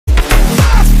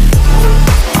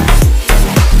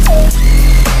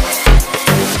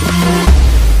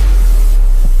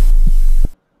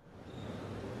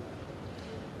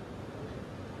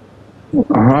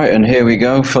All right, and here we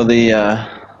go for the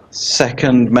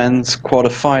second men's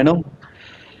quarter-final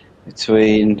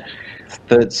between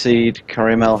third seed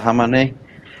Karim Hammamy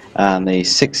and the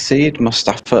sixth seed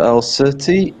Moustafa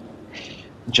Sirty.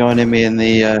 Joining me in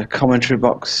the commentary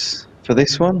box for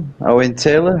this one, Owen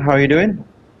Taylor. How are you doing?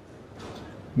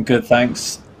 Good,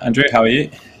 thanks. Andrew, how are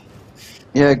you?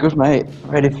 Yeah, good, mate.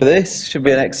 Ready for this? Should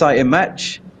be an exciting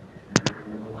match.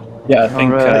 Yeah, I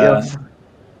think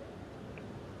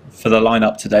for the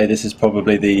lineup today, this is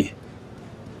probably the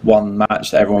one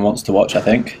match that everyone wants to watch, I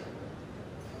think.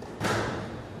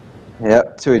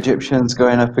 Yep, two Egyptians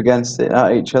going up against it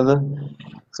at each other.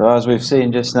 So as we've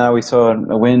seen just now, we saw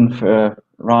a win for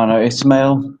Rana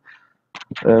Ismail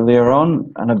earlier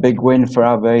on, and a big win for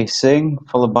Abe Singh,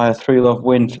 followed by a 3-love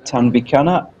win for Tanvi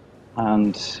Kanat.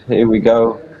 And here we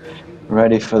go,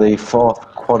 ready for the fourth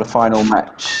quarter-final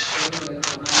match.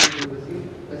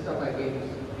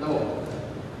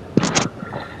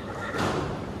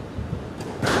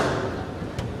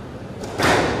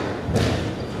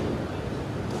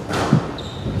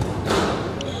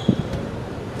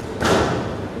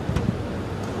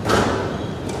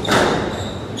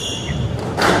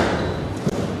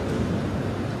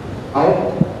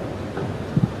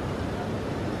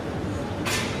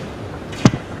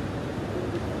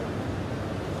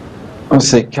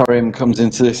 Obviously, Karim comes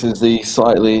into this as the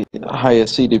slightly higher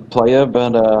seeded player,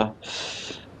 but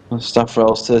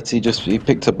Moustafa Sirty he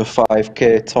picked up a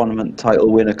 5K tournament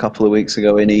title win a couple of weeks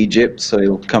ago in Egypt, so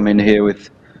he'll come in here with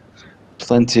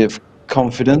plenty of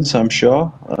confidence, I'm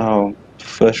sure.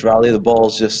 First rally, the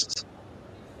ball's just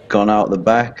gone out the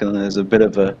back, and there's a bit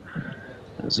of a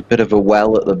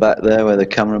well at the back there where the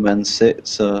cameramen sit,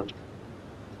 so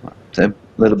a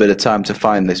little bit of time to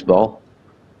find this ball.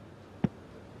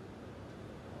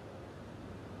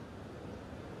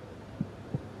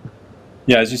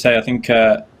 Yeah, as you say, I think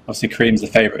obviously Karim's the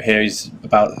favourite here. He's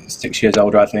about 6 years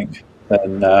older, I think,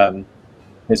 than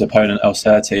his opponent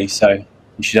Sirty, so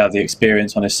he should have the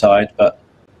experience on his side. But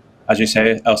as you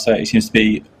say, Sirty seems to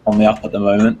be on the up at the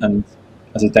moment, and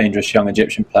as a dangerous young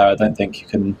Egyptian player, I don't think you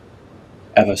can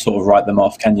ever sort of write them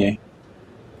off, can you?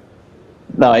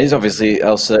 No, he's obviously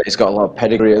Sirty's got a lot of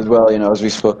pedigree as well. You know, as we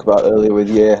spoke about earlier with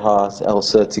Yeha,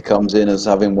 Sirty comes in as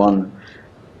having won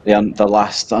the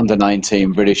last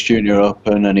under-19 British Junior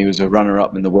Open, and he was a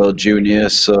runner-up in the World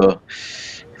Juniors. So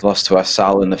he lost to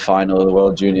Asal in the final of the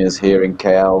World Juniors here in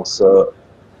KL. So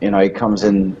you know, he comes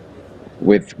in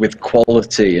with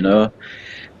quality. You know,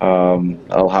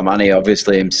 Hammamy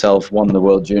obviously himself won the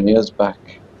World Juniors back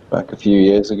a few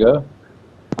years ago.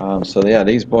 So yeah,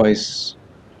 these boys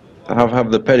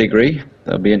have the pedigree.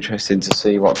 It'll be interesting to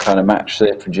see what kind of match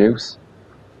they produce.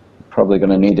 Probably going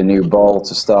to need a new ball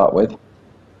to start with.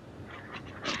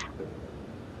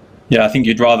 Yeah, I think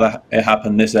you'd rather it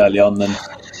happen this early on than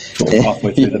sort of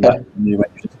halfway through the match and you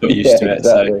got used to it.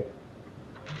 Exactly.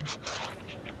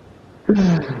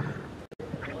 So,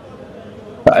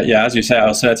 but yeah, as you say,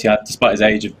 Sirty, despite his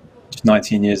age of just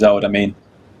 19 years old, I mean,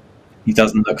 he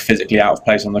doesn't look physically out of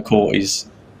place on the court. He's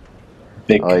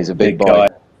big. Oh, he's a big guy.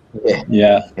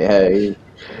 Yeah. Yeah.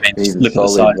 He's look a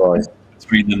solid boy.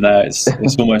 Between them there, it's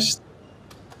almost,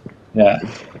 yeah.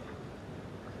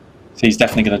 So he's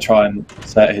definitely going to try and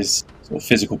set his sort of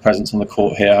physical presence on the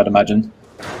court here, I'd imagine.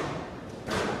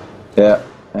 Yeah,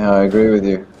 I agree with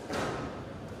you.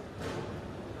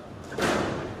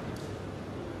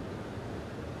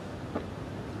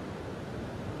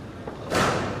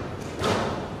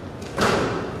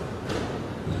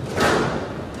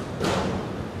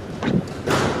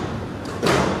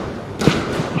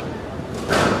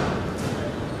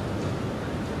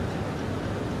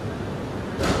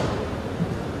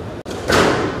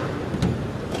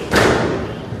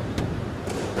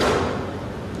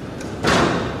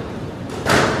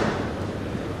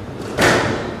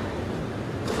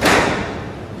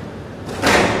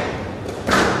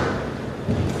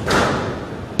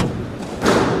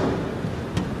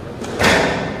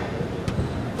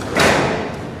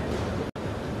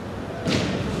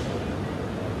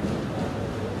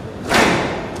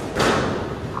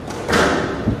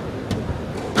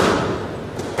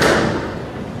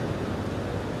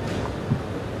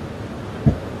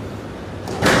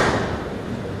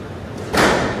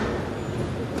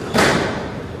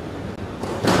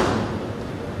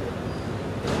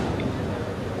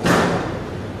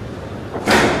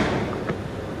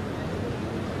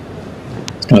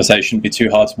 I was going to say, it shouldn't be too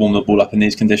hard to warm the ball up in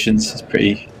these conditions. It's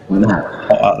pretty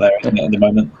hot out there, isn't it, at the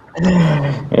moment?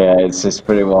 Yeah, it's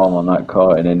pretty warm on that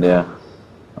court in India.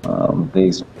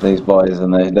 These boys,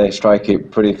 and they strike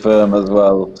it pretty firm as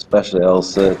well, especially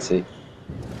Sirty.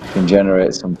 Can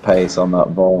generate some pace on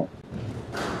that ball.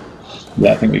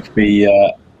 Yeah, I think we could be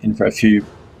in for a few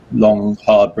long,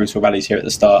 hard, brutal rallies here at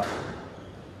the start.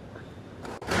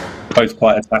 Both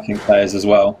quite attacking players as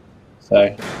well.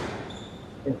 So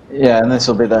yeah, and this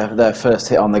will be their first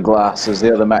hit on the glass, as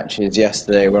the other matches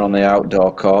yesterday were on the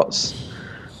outdoor courts.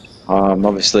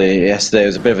 Obviously, yesterday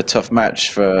was a bit of a tough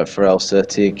match for El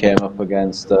Sirty. He came up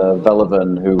against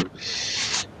Velevan, who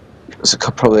was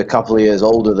probably a couple of years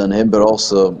older than him, but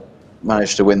also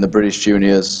managed to win the British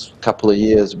Juniors a couple of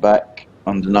years back,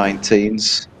 under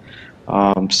 19s.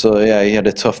 So yeah, he had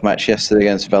a tough match yesterday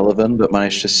against Velevan, but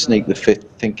managed to sneak the fifth.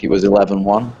 I think it was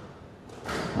 11-1.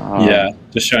 yeah,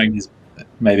 just showing his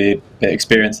maybe a bit of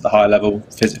experience at the higher level,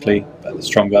 physically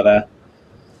stronger there.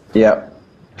 Yeah.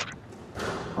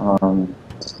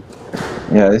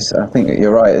 Yeah, I think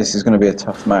you're right. This is going to be a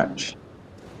tough match.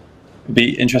 It'd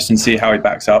be interesting to see how he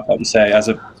backs up. Like you say, as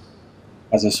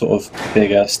a sort of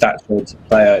bigger statured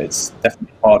player, it's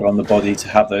definitely harder on the body to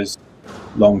have those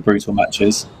long, brutal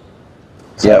matches.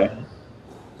 So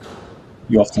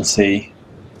you often see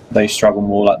they struggle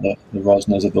more, like the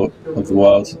Rosners of the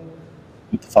world,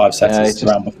 with the 5 setters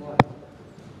around before.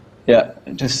 Yeah,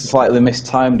 just slightly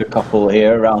mistimed a couple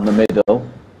here around the middle.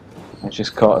 I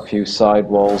just caught a few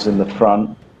sidewalls in the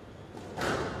front.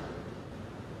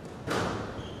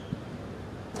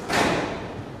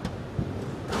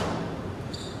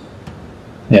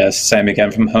 Yeah, it's the same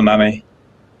again from Hammamy.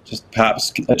 Just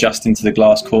perhaps adjusting to the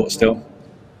glass court still.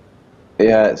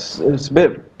 Yeah, it's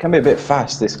can be a bit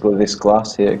fast, this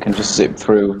glass here. It can just zip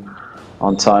through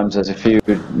on times. There's a few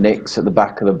nicks at the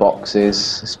back of the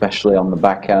boxes, especially on the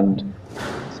backhand.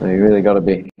 So you really got to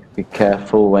be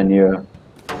careful when you're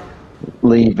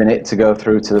leaving it to go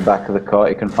through to the back of the court.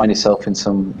 You can find yourself in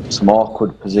some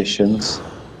awkward positions.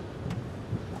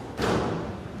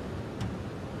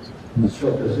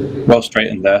 Well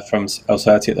straightened there from El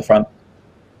Sirty at the front.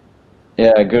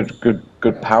 Yeah,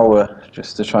 good power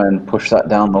just to try and push that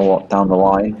down the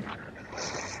line.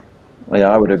 Yeah,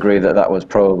 I would agree that was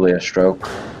probably a stroke.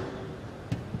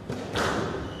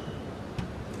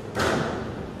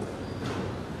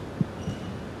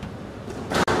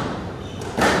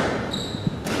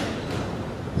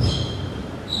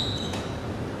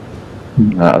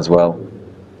 That as well.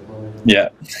 Yeah.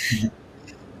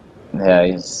 Yeah,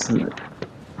 he's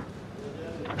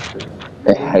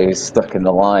stuck in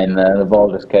the line there. The ball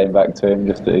just came back to him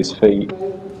just at his feet.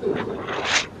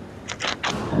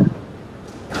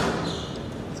 I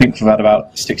think we've had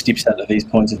about 60% of these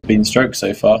points have been strokes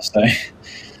so far, so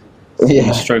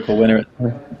yeah, stroke or winner.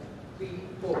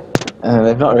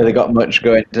 They've not really got much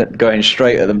going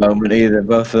straight at the moment either.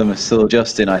 Both of them are still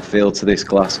adjusting, I feel, to this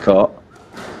glass court.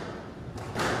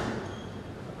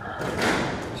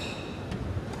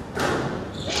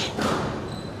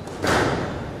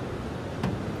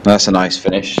 That's a nice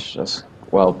finish. That's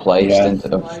well placed, Yeah.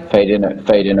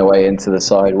 fading away into the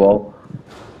sidewall.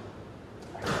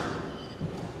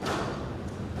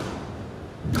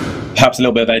 Perhaps a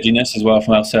little bit of edginess as well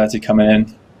from El Sirty coming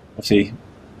in. Obviously,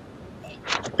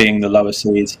 being the lower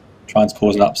seed, trying to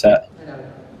cause an upset.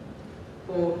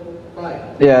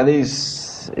 Yeah,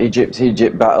 these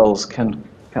Egypt battles can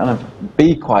kind of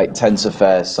be quite tense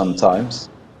affairs sometimes.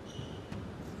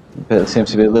 But there seems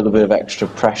to be a little bit of extra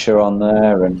pressure on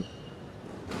there, and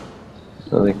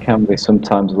so they can be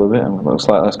sometimes a little bit. And it looks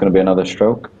like that's going to be another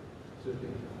stroke.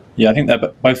 Yeah, I think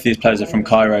both of these players are from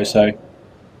Cairo, so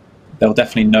they'll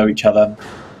definitely know each other.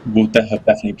 Will have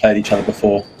definitely played each other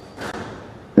before.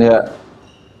 Yeah.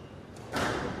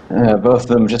 Yeah, both of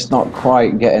them just not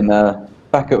quite getting there.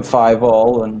 Back at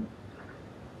 5-all and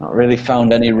not really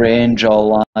found any range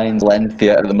or line length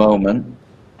yet at the moment.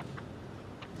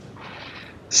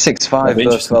 6-5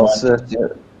 versus El Sirty.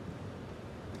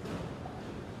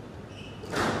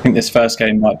 I think this first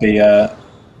game might be a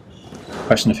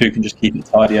question of who can just keep it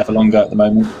tidier for longer at the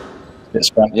moment. It's a bit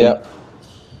scrappy. Yeah.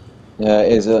 Yeah,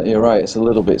 it is. You're right. It's a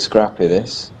little bit scrappy,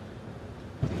 this.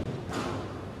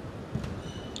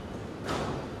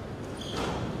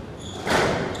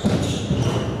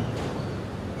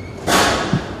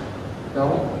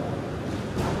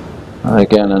 And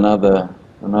again, another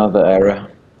error.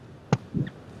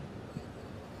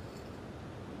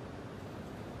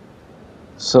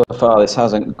 So far, this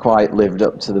hasn't quite lived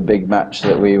up to the big match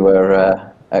that we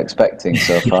were expecting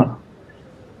so far.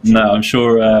 No, I'm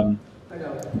sure. I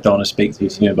don't want to speak too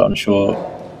soon, but I'm sure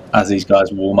as these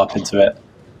guys warm up into it,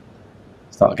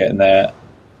 start getting their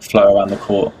flow around the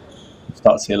court,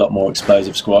 start to see a lot more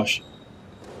explosive squash.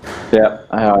 Yeah,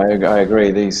 I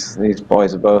agree. These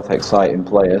boys are both exciting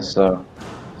players, so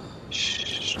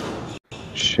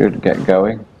should get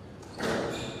going.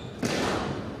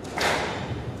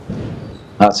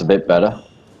 That's a bit better.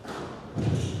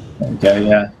 There we go,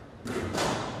 yeah.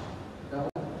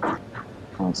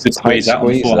 Good squeeze out on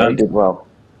the forehand. Did well.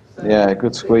 Yeah,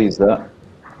 good squeeze that.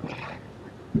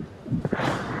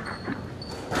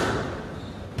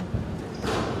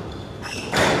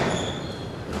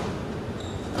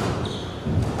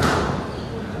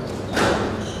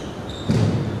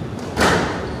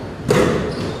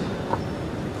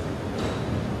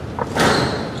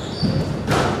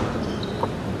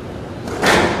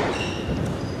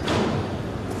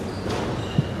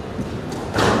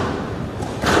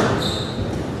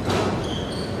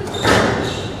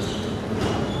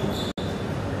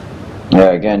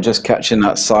 Yeah, again, just catching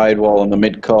that sidewall on the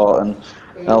mid-court, and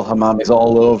Hammamy's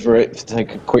all over it to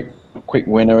take a quick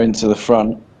winner into the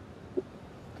front.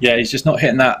 Yeah, he's just not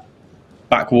hitting that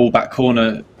back wall, back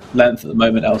corner length at the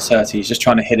moment, Sirty. He's just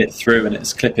trying to hit it through, and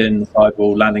it's clipping the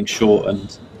sidewall, landing short,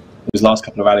 and his last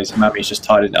couple of rallies, Hammamy's just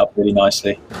tied it up really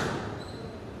nicely.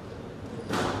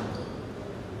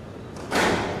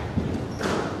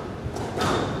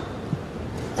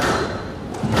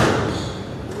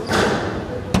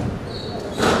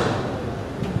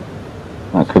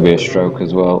 That could be a stroke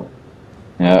as well.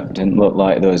 Yeah, it didn't look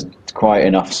like there was quite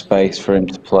enough space for him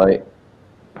to play.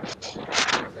 I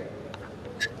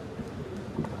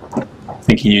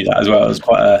think he knew that as well. It was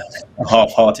quite a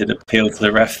half-hearted appeal to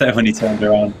the ref there when he turned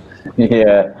around.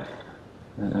 Yeah.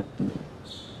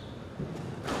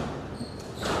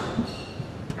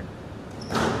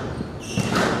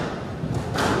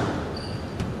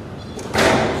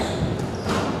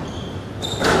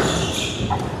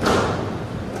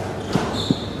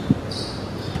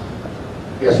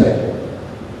 Yes, sir.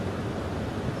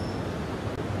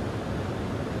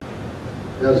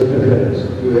 There's a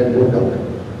difference. You had put out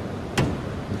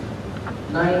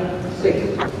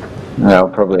 9-6. Yeah, I'll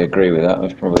probably agree with that.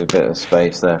 There's probably a bit of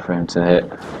space there for him to hit.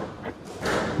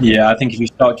 Yeah, I think if you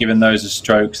start giving those as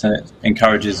strokes, then it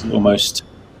encourages almost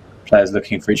players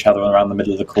looking for each other around the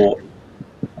middle of the court.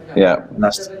 Yeah. And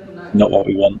that's not what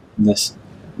we want in this.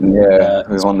 Yeah,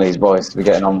 we want these boys to be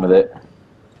getting on with it.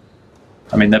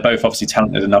 I mean, they're both obviously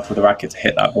talented enough with the racket to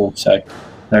hit that ball, so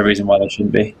no reason why they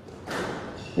shouldn't be.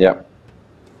 Yep.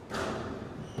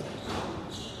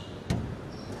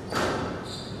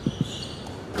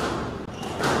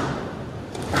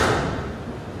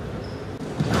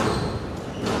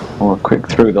 Oh, quick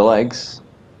through the legs.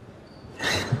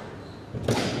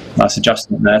 Nice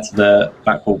adjustment there to the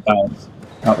backboard bounce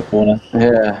out the corner.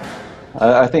 Yeah.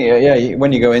 I think, yeah,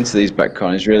 when you go into these back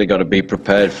corners, you really got to be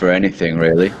prepared for anything,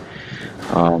 really.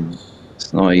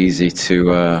 It's not easy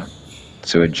to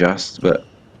adjust, but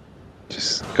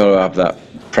just got to have that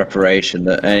preparation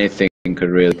that anything could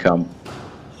really come.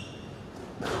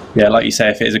 Yeah, like you say,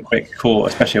 if it is a quick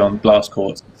court, especially on glass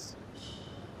courts,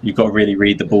 you've got to really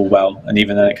read the ball well, and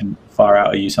even then it can fire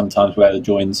out at you sometimes where the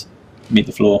joins meet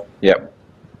the floor. Yep.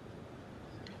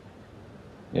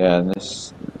 Yeah, and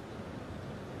this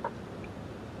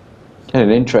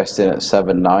getting interesting at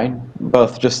 7-9.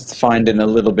 Both just finding a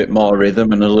little bit more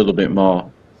rhythm and a little bit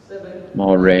more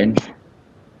range.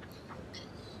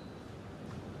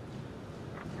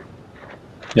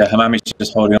 Yeah, Hammamy's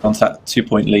just holding on to that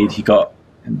 2-point lead he got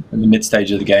in the mid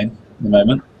stage of the game at the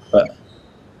moment, but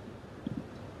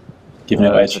giving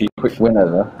away a cheap quick winner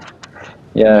though.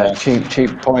 Yeah,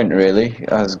 cheap point really.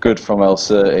 That's good from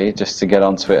Sirty just to get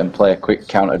onto it and play a quick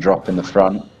counter drop in the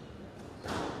front.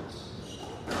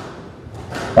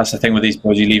 That's the thing with these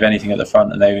boys, you leave anything at the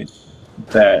front and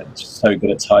they're just so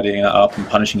good at tidying that up and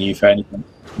punishing you for anything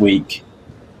weak.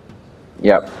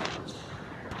 Yep.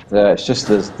 It's just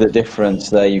the difference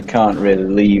there. You can't really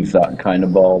leave that kind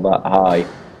of ball that high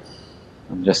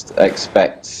and just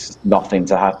expect nothing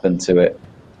to happen to it.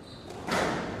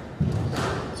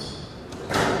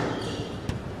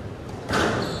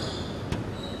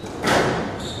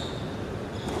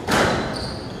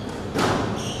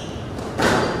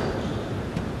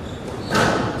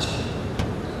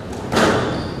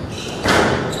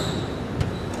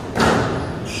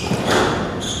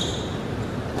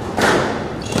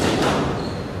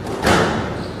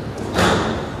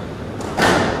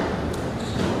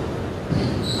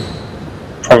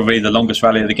 Probably the longest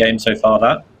rally of the game so far,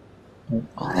 that.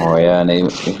 Oh yeah, and he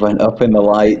went up in the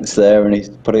lights there and he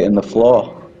put it in the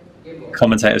floor.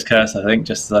 Commentator's curse, I think,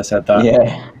 just as I said that.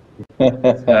 Yeah.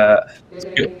 It's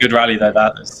a good rally though,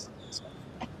 that. There's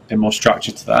a bit more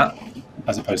structure to that,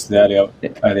 as opposed to the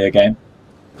earlier game.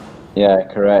 Yeah,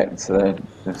 correct.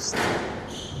 Just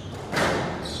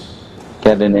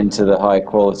getting into the high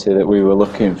quality that we were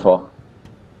looking for.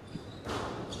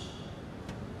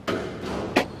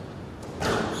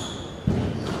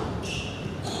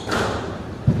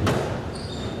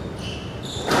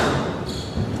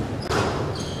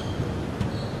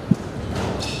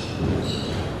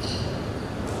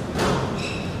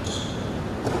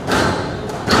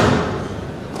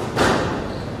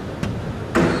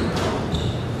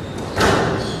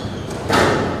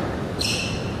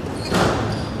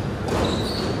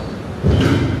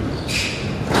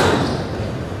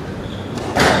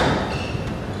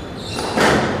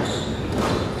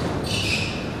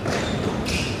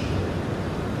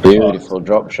 beautiful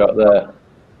drop shot there.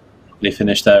 He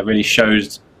finished there. Really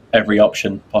shows every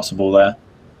option possible there.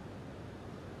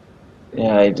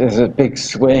 Yeah, he does a big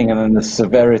swing, and then the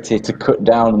severity to cut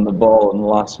down on the ball in the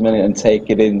last minute and take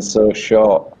it in so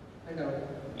short.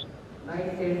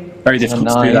 Very difficult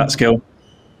to do that skill.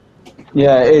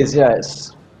 Yeah, it is. Yeah,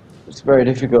 it's very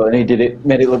difficult, and he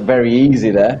made it look very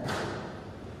easy there.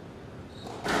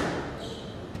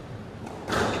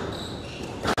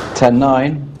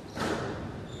 10-9.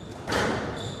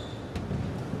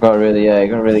 Got to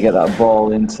really get that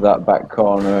ball into that back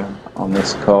corner on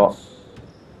this court.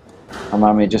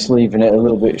 Hammamy just leaving it a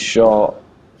little bit short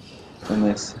in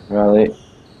this rally.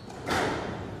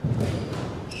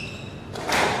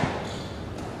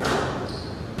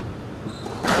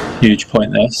 Huge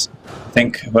point this. I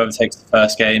think whoever takes the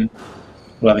first game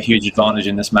will have a huge advantage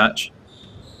in this match.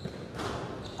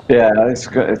 Yeah, it's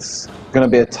going to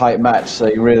be a tight match, so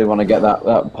you really want to get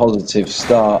that positive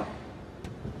start.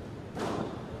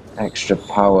 Extra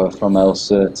power from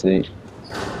Sirty.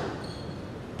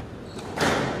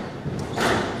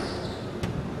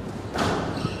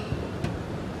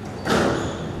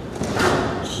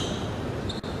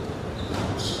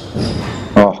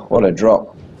 Oh, what a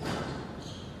drop.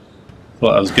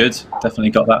 Thought that was good.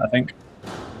 Definitely got that, I think.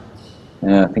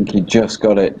 Yeah, I think he just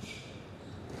got it.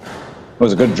 It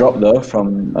was a good drop though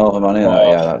from Hammamy. Oh.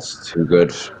 Yeah, that's too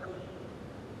good.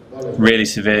 Really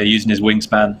severe, using his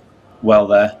wingspan well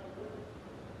there.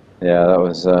 Yeah, that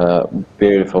was a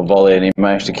beautiful volley, and he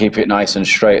managed to keep it nice and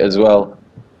straight as well.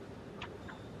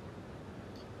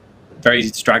 Very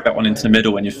easy to drag that one into the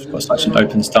middle when you've got such an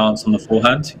open stance on the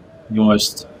forehand. You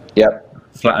almost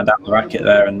flattened out the racket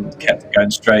there and kept it going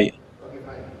straight.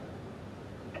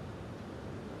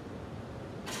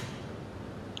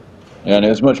 Yeah, and it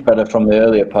was much better from the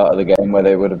earlier part of the game where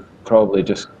they would have probably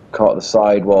just caught the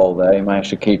sidewall there. He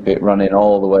managed to keep it running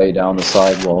all the way down the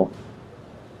sidewall.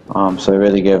 So he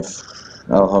really gave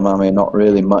Hammamy not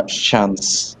really much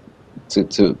chance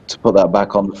to put that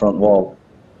back on the front wall.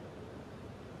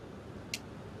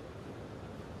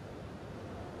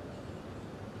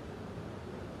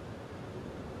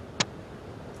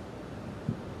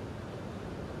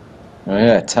 Oh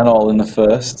yeah, 10-all in the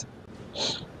first.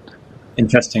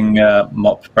 Interesting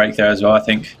mop break there as well. I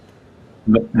think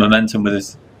momentum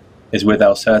is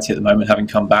with Sirty at the moment, having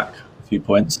come back a few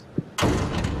points.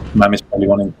 Hammamy's probably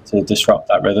wanting to disrupt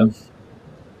that rhythm.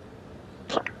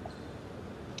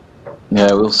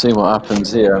 Yeah, we'll see what happens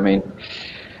here. I mean,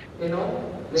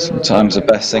 sometimes the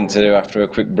best thing to do after a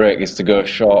quick break is to go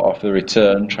short off the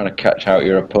return, trying to catch out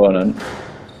your opponent.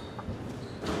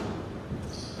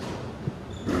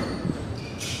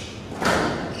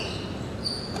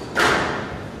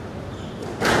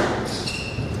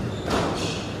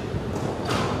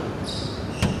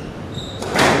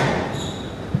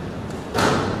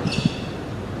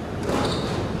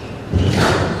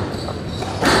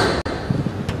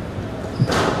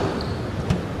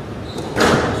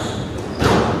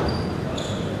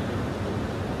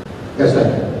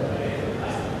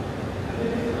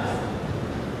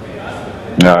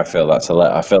 No, I feel that's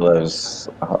I feel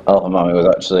Hammamy was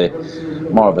actually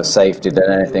more of a safety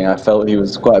than anything. I felt he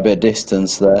was quite a bit of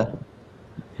distance there.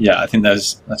 Yeah, I think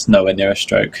that's nowhere near a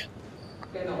stroke.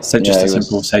 So just a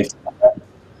simple safety.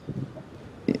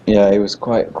 Yeah, he was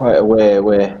quite a way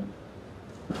away.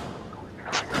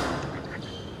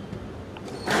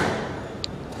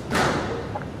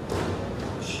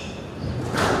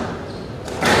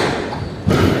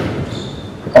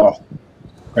 Oh,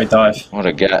 great dive. What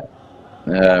a get.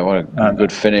 Yeah, what a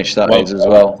good finish that is as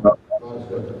well.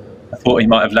 I thought he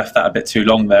might have left that a bit too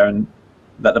long there and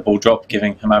let the ball drop,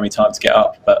 giving Hammamy time to get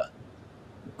up, but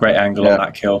great angle on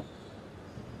that kill.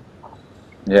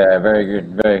 Yeah, very good,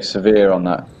 very severe on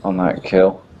that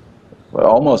kill. But he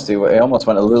almost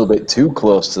went a little bit too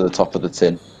close to the top of the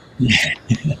tin. Yeah,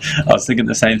 I was thinking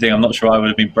the same thing. I'm not sure I would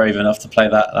have been brave enough to play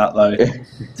that low.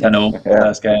 10-all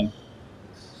first game.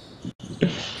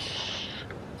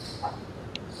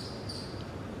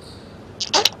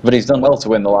 But he's done well to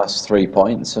win the last 3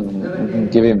 points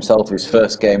and give himself his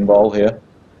first game ball here.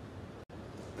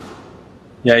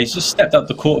 Yeah, he's just stepped up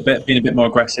the court a bit, been a bit more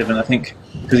aggressive, and I think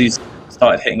because he's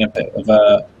started hitting a bit of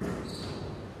a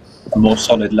more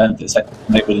solid length, it's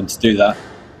enabled him to do that.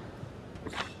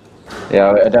 Yeah,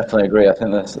 I definitely agree. I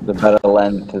think the better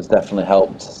length has definitely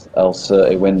helped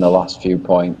Sirty win the last few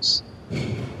points.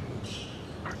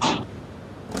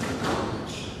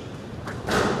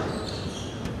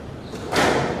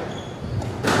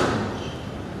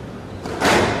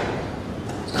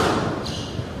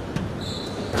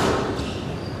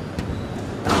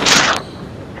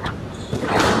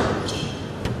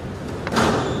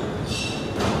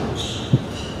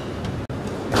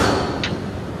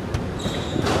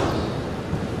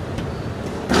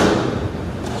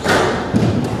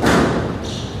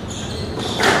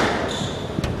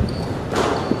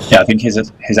 Yeah, I think his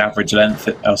average length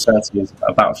at Sirty is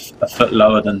about a foot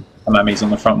lower than Hammamy's on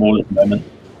the front wall at the moment.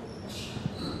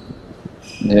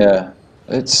 Yeah,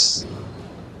 it's...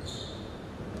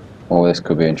 Oh, this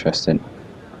could be interesting.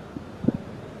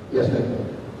 Yes, sir.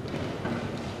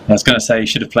 I was going to say he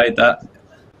should have played that.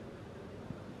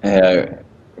 Yeah, it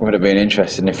would have been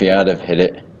interesting if he had have hit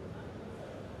it.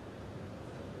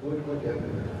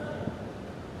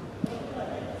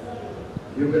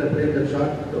 You're going to play the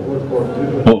shot, the whole court.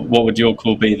 What would your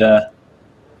call be there?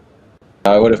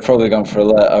 I would have probably gone for a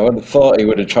let. I would have thought he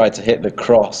would have tried to hit the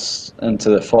cross into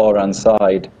the forehand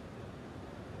side.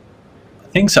 I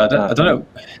think so. I don't know.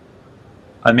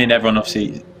 I mean, everyone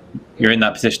obviously, you're in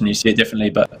that position, you see it differently,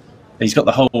 but he's got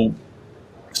the whole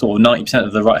sort of 90%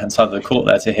 of the right-hand side of the court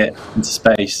there to hit into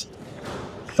space.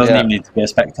 Doesn't even need to be a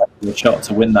spectacular shot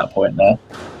to win that point there.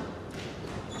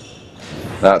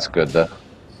 That's good though.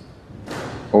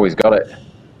 Oh, he's got it.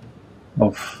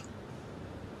 Oof.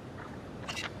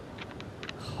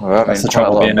 We're having That's the quite a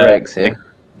trouble lot being of breaks here.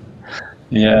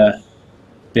 Yeah,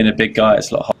 being a big guy,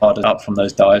 it's a lot harder up from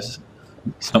those dives.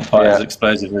 It's not quite as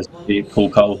explosive as the Paul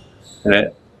Cole did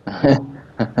it.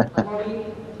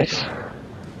 Please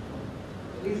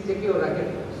check your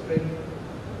racket, straight.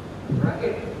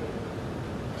 Racket.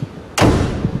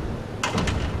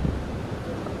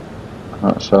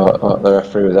 Not sure what the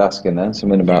referee was asking then.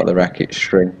 Something about the racket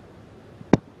string.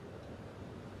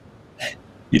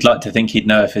 You'd like to think he'd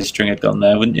know if his string had gone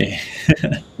there, wouldn't you?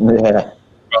 Yeah.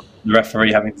 The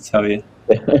referee having to tell you.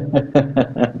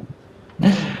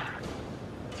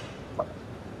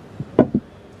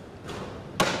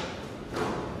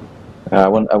 I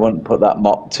wouldn't put that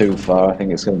mop too far. I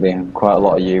think it's going to be quite a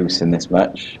lot of use in this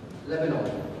match. 11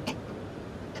 all.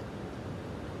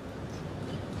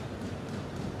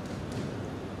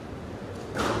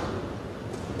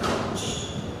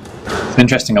 It's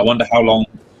interesting. I wonder how long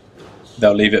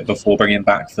they'll leave it before bringing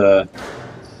back the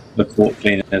court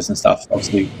cleaners and stuff.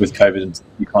 Obviously, with COVID,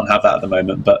 you can't have that at the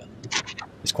moment, but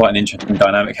it's quite an interesting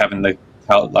dynamic having the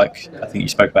towel, like I think you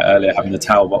spoke about earlier, having the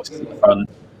towel boxes at the front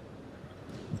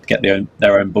to get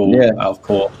their own ball out of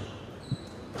court.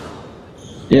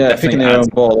 Yeah, picking their own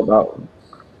ball about.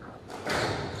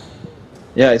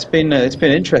 Yeah, it's been an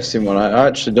interesting one. I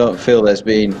actually don't feel there's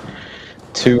been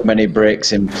too many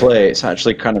breaks in play. It's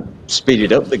actually kind of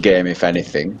speeded up the game, if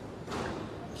anything.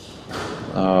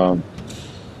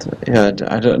 Yeah,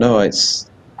 I don't know. It's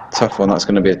a tough one. That's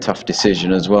going to be a tough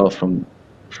decision as well from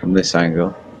this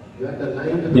angle.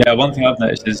 Yeah, one thing I've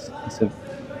noticed is it's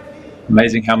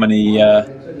amazing how many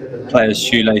players'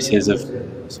 shoelaces have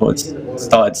sort of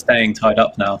started staying tied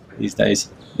up now these days.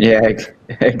 Yeah,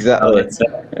 exactly.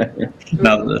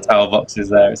 Now that the towel box is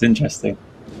there, it's interesting.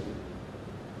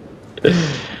 I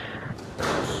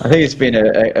think it's been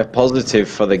a positive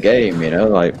for the game, you know,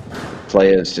 like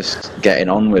players just getting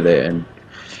on with it. And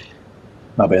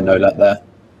that'll be a no let there.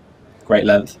 Great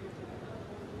length.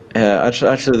 Yeah,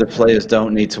 actually the players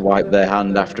don't need to wipe their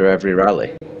hand after every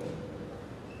rally.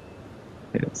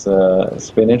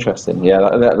 It's been interesting. Yeah,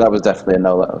 that was definitely a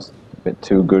no. That was a bit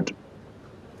too good.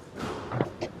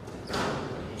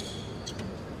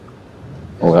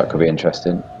 Oh, that could be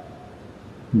interesting.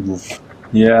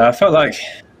 Yeah, I felt like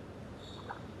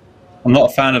I'm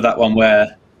not a fan of that one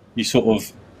where you sort of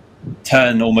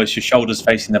turn almost your shoulders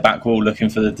facing the back wall looking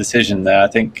for the decision there. I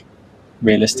think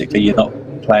realistically you're not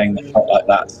playing the shot like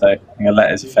that, so I think a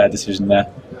let is a fair decision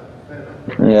there.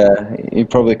 Yeah, he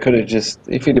probably could have just,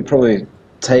 if he'd have probably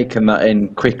taken that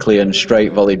in quickly and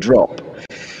straight volley drop,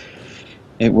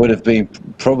 it would have been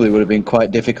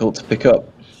quite difficult to pick up.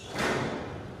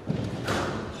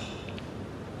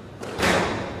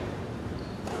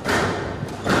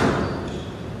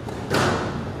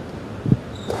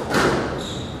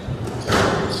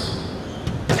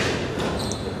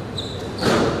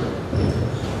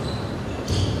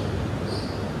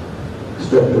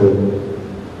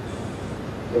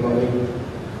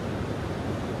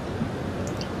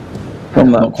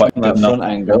 From that front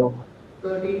angle,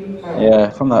 yeah,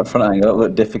 from that front angle, it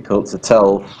looked difficult to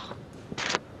tell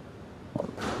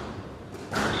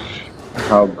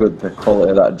how good the quality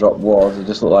of that drop was. It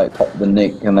just looked like popped the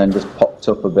nick and then just popped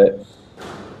up a bit.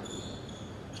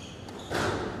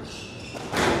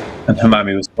 And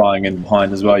Hammamy was flying in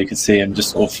behind as well. You could see him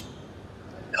just sort of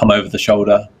come over the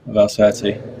shoulder of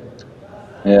Sirty.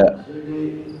 Yeah.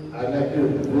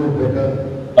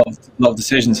 A lot of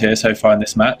decisions here so far in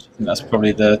this match. I think that's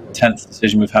probably the 10th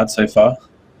decision we've had so far.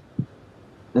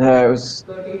 Yeah, it was.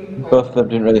 Both of them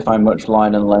didn't really find much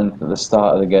line and length at the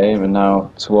start of the game, and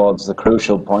now towards the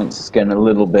crucial points, it's getting a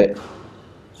little bit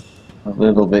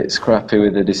scrappy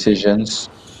with the decisions.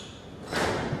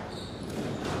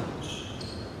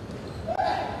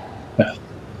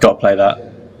 Got to play that.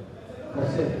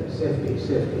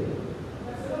 Safety.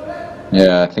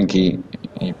 Yeah, I think he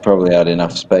probably had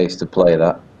enough space to play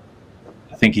that.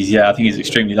 I think he's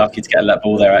extremely lucky to get a let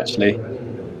ball there. Actually,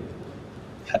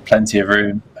 had plenty of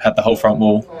room. Had the whole front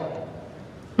wall.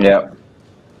 Yeah.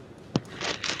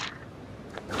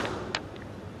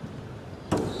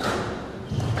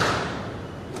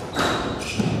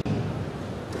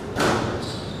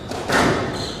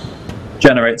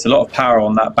 Generates a lot of power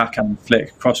on that backhand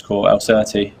flick cross court.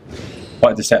 Sirty,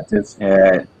 quite deceptive.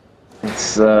 Yeah,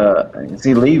 it's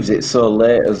he leaves it so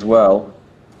late as well.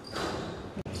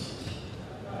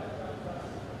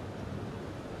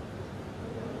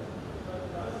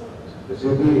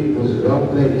 Sirty was wrong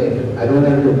play late. I don't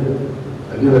have to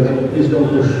give again. Please don't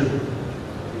push.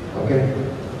 Okay?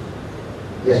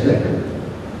 Yes, leg.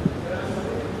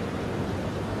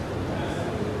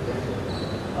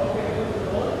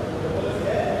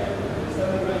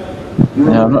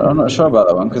 Yeah, I'm not sure about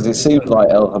that one because it seemed like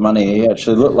Hammamy, he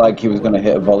actually looked like he was going to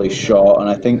hit a volley short, and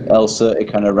I think Sirty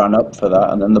kind of ran up for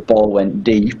that, and then the ball went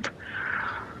deep.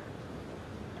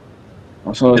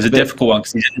 So it's a difficult one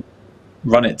because he didn't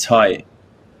run it tight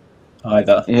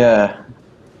either. Yeah,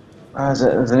 it's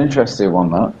an interesting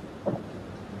one, that.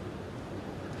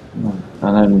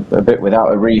 And then a bit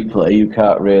without a replay, you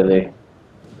can't really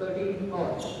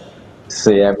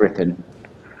see everything.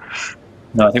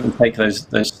 No, I think we take those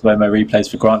slow-mo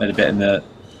replays for granted a bit in the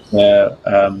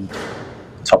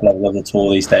top level of the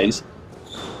tour these days.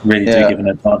 Really do give an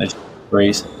advantage to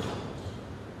Breeze.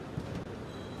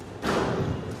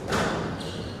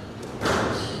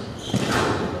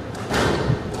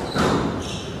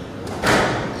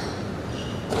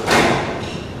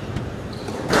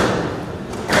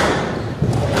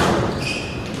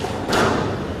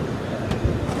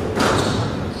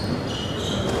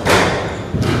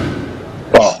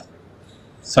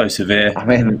 So severe. I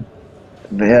mean,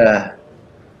 yeah.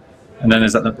 And then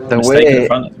there's that the mistake in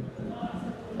front.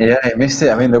 Yeah, he missed it.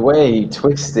 I mean, the way he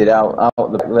twisted out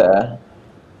the back there,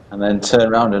 and then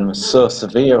turned around and was so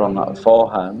severe on that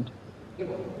forehand.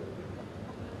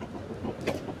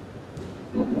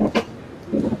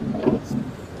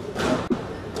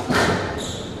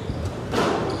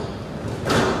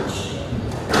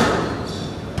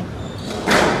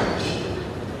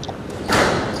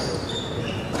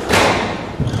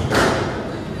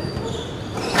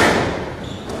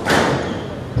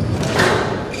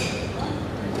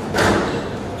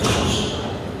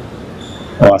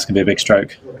 Oh, that's going to be a big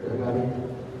stroke.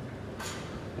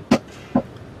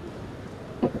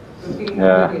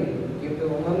 Yeah.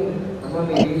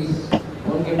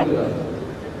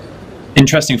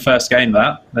 Interesting first game,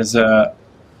 that. There's a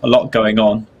lot going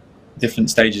on, different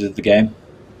stages of the game.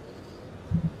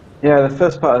 Yeah, the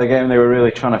first part of the game, they were really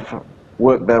trying to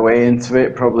work their way into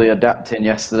it, probably adapting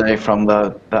yesterday from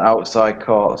the outside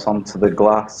courts onto the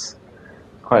glass.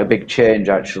 Quite a big change,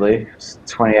 actually. It's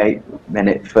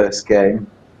 28-minute first game.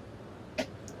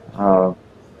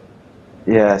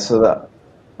 Yeah, so that,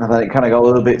 and then it kind of got a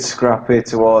little bit scrappy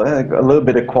toward a little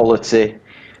bit of quality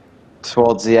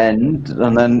towards the end,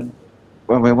 and then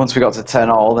once we got to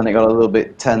 10-all, then it got a little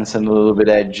bit tense and a little bit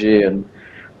edgy, and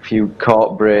a few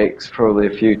court breaks, probably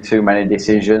a few too many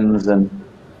decisions, and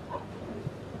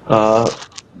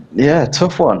yeah,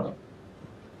 tough one.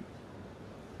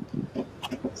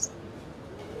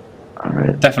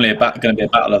 Definitely going to be a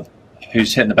battle of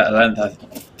who's hitting the better length. I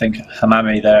think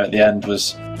Hammamy there at the end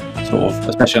was sort of,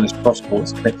 especially on his cross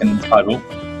courts, quick and tidal.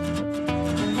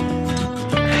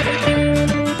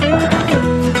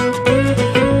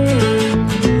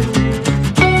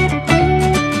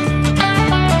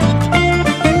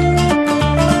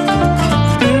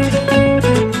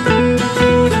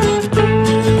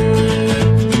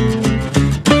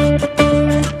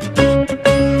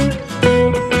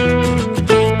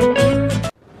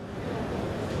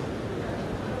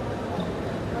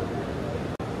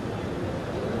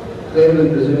 Player will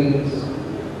resuming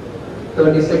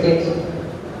 30 seconds.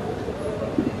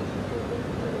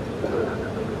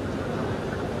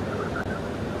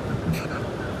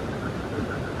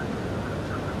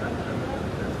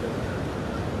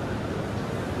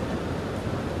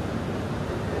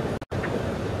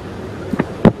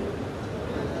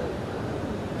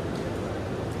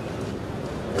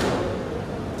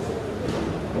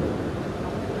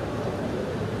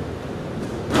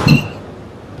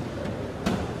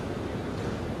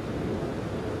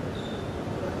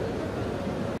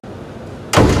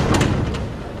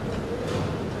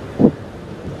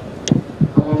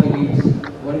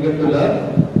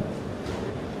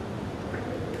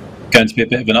 Going to be a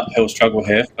bit of an uphill struggle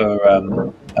here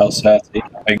for Sirty,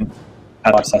 having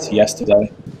had Sirty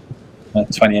yesterday. a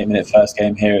 28-minute first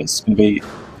game here. It's going to be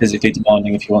physically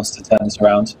demanding if he wants to turn this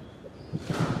around.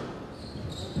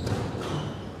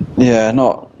 Yeah,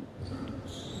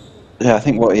 I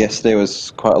think what yesterday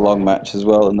was quite a long match as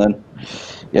well, and then,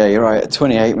 yeah, you're right, a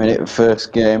 28-minute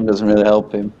first game doesn't really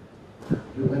help him.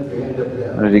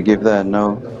 What did he give there?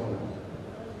 No.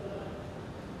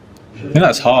 I think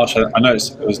that's harsh. I know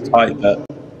it was tight, but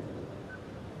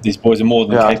these boys are more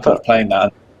than capable of playing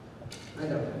that.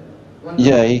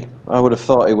 Yeah, I would have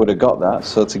thought he would have got that,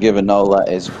 so to give a no that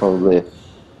is probably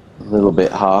a little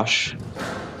bit harsh.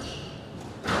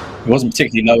 It wasn't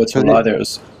particularly low at all either. It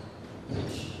was...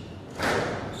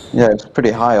 Yeah, it was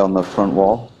pretty high on the front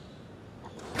wall.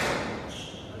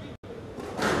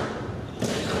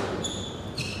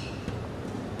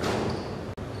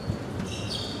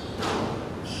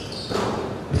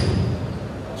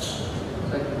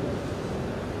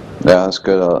 Yeah, that's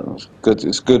good.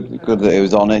 It's good that he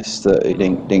was honest, that he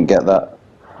didn't get that.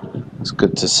 It's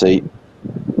good to see.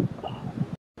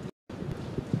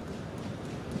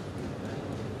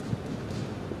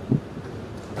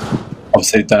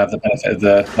 Obviously, don't have the benefit of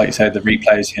the, like you say, the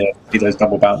replays here. See those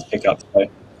double bounce pickups. So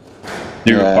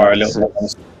do require a little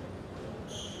bit.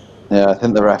 Yeah, I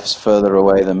think the ref's further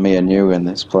away than me and you in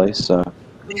this place, so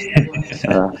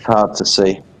hard to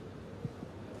see.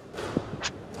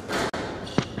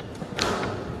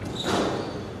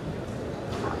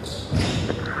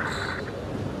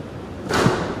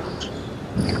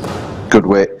 Good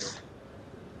width.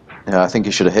 Yeah, I think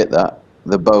he should have hit that.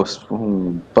 The boast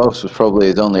was probably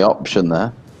his only option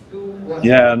there.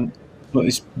 Yeah, and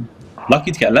he's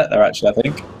lucky to get a let there, actually, I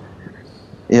think.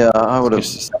 Yeah, I would have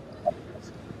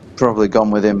probably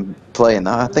gone with him playing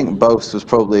that. I think boast was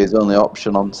probably his only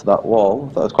option onto that wall.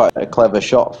 That was quite a clever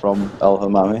shot from El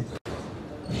Hammamy.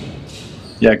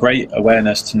 Yeah, great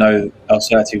awareness to know El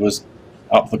Sirty was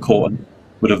up the court and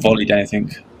would have volleyed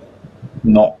anything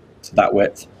not to that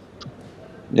width.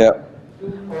 Yeah.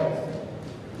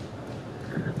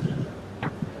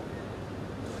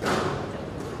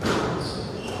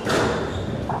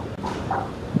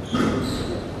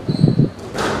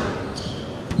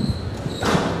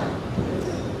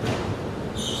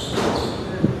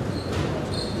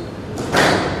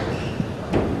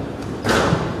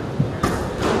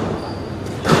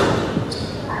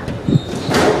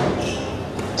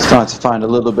 Trying to find a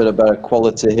little bit of better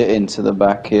quality hit into the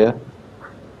back here.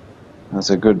 That's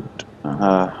a good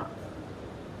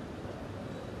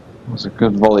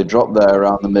volley drop there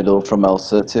around the middle from El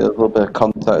Sirty. A little bit of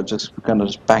contact, just kind of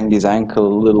just banged his ankle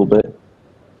a little bit.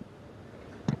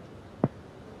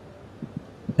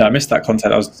 Yeah, I missed that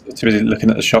contact. I was too busy looking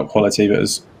at the shot quality, but it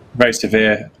was very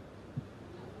severe.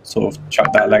 Sort of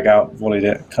chucked that leg out, volleyed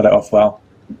it, cut it off well.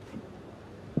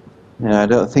 Yeah, I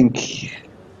don't think...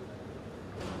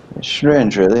 It's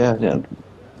strange, really. Yeah.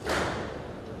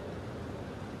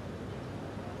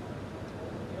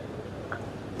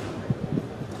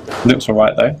 Looks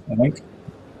alright, though, I think.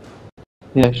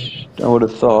 Yeah, I would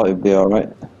have thought it'd be alright.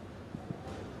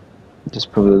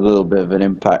 Just probably a little bit of an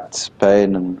impact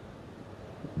pain and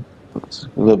a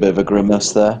little bit of a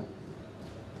grimace there.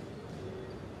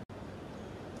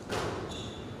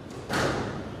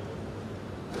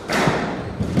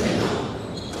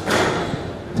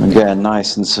 Again,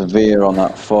 nice and severe on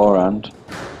that forehand.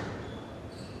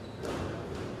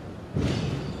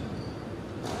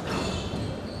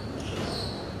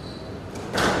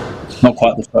 Not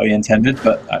quite the shot he intended,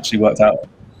 but actually worked out a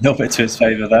little bit to his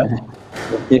favour there.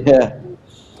 Yeah.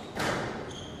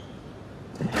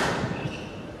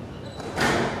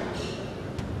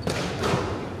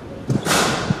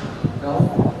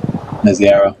 There's the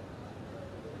error.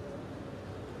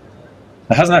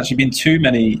 There hasn't actually been too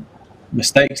many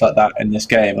mistakes like that in this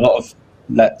game. A lot of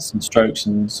lets and strokes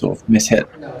and sort of mishit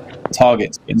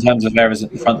targets. In terms of errors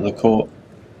at the front of the court,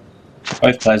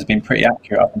 both players have been pretty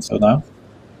accurate up until now.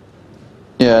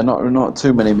 Yeah, not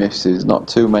too many misses, not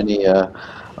too many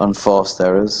unforced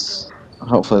errors.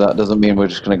 Hopefully that doesn't mean we're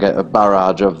just going to get a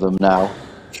barrage of them now.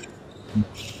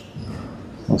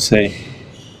 We'll see.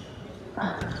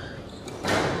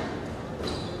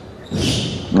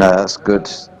 Yeah, that's good.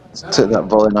 Took that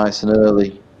volley nice and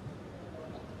early.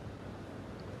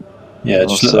 Yeah, it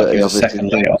just looked like he was a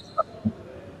second late off.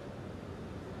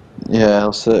 Yeah,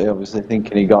 El Sirty obviously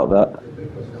thinking he got that.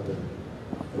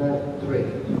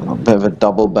 A bit of a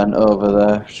double bent over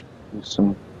there. That's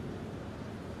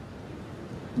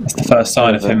the first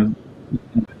sign of him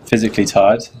physically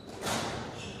tired.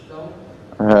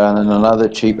 And then another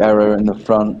cheap error in the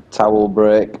front, towel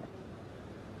break.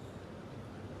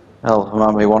 El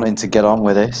Hammamy wanting to get on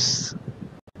with this.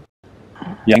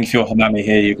 Yeah, I think if you're Hammamy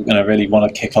here, you're going to really want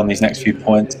to kick on these next few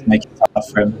points, make it tough.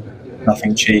 tough for him.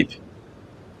 Nothing cheap.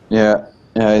 Yeah,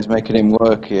 he's making him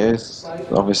work here.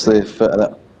 Obviously, if,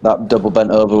 that double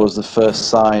bent over was the first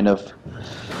sign of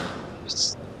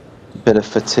a bit of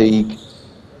fatigue.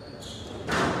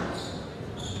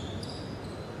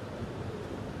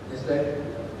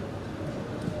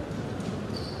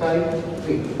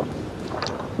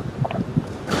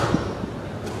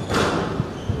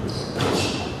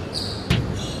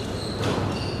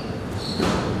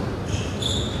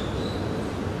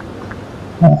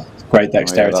 Great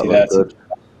dexterity there. Good.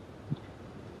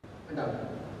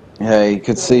 Yeah, you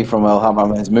could see from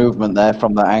Hammamy's movement there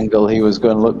from that angle, he was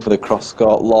going to look for the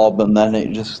cross-court lob, and then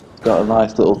it just got a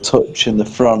nice little touch in the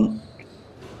front.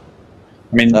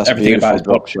 I mean, that's everything about his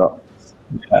drop shot.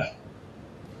 Yeah.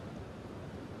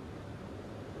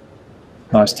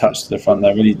 Nice touch to the front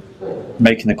there, really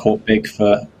making the court big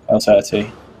for Sirty.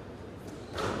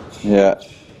 Yeah.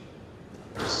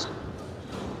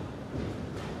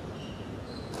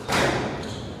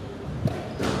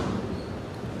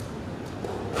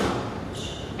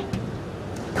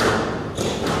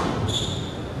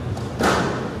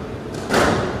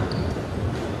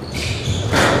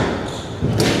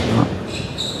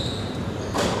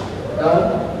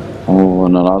 Oh,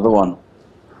 and another one.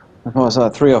 I think it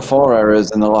was 3 or 4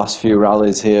 errors in the last few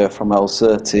rallies here from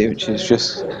Sirty, which is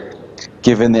just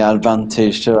giving the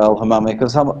advantage to Hammamy,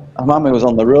 because Hammamy was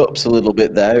on the ropes a little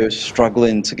bit there. He was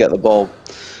struggling to get the ball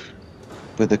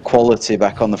with the quality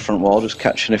back on the front wall, just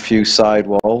catching a few side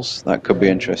walls. That could be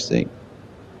interesting.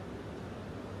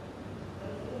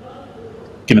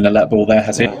 Given a let ball there,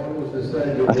 has he?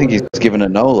 I think he's given a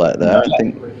no-let there. No-let. I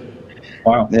think.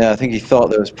 Wow. Yeah, I think he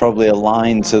thought there was probably a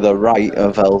line to the right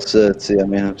of Sirty. I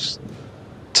mean, it's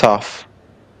tough.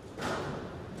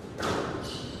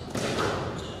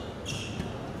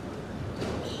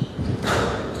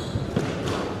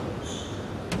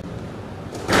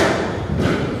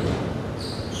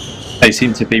 They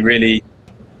seem to be really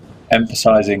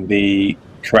emphasising the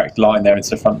correct line there into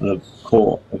the front of the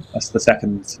court. That's the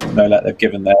second no-let they've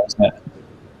given there, isn't it?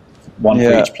 One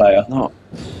for each player. No.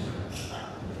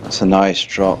 That's a nice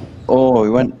drop. Oh, he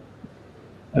went...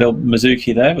 A little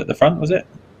Mizuki there at the front, was it?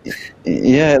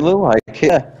 Yeah, it looked like it.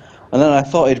 Yeah. And then I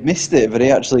thought he'd missed it, but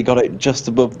he actually got it just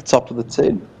above the top of the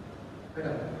tin.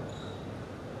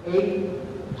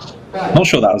 Not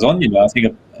sure that was on, you know. I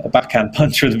think a backhand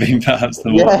punch would have been perhaps the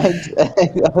one. Yeah,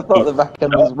 I thought the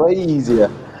backhand was way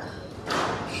easier.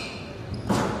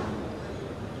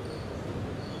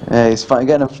 Yeah, he's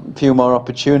getting a few more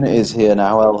opportunities here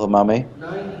now, Hammamy.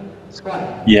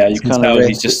 Yeah, you can tell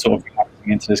he's just sort of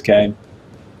reacting into this game.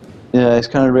 Yeah, he's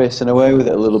kind of racing away with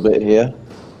it a little bit here.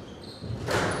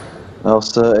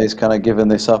 Sirty's kind of giving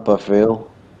this up, I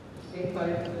feel.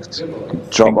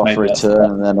 Drop off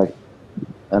return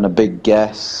and a big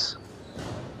guess.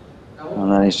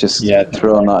 And then he's just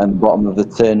throwing that in the bottom of the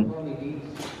tin.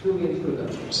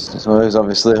 So he's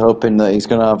obviously hoping that he's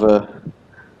going to have a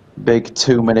big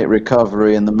 2-minute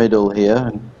recovery in the middle here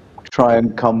and try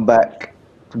and come back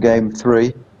for game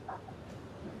 3.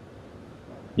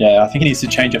 Yeah, I think he needs to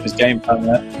change up his game plan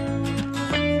there.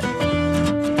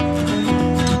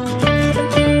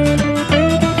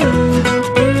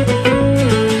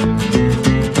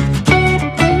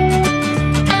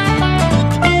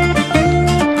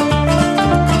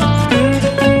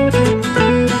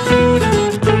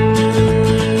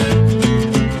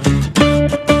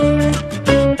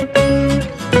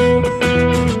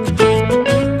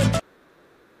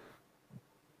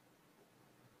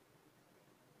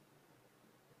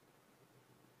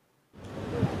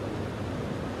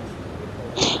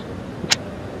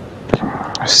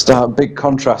 Big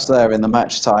contrast there in the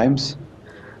match times.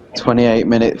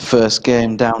 28-minute first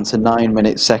game down to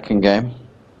 9-minute second game.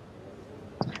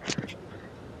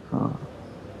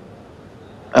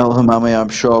 Hammamy, I'm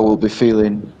sure, will be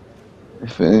feeling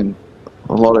a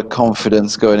lot of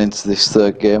confidence going into this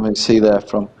third game. You see there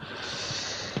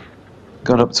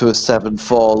got up to a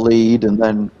 7-4 lead and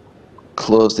then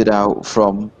closed it out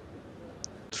from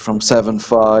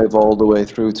 7-5 all the way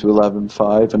through to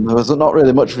 11-5, and there was not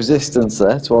really much resistance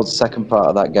there towards the second part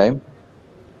of that game.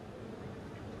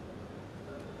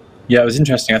 Yeah, it was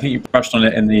interesting. I think you brushed on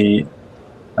it in the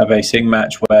Ave Singh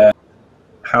match, where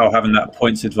how having that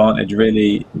points advantage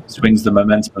really swings the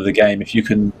momentum of the game. If you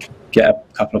can get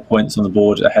a couple of points on the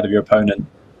board ahead of your opponent,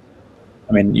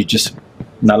 I mean, in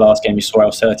that last game you saw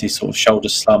Sirty sort of shoulder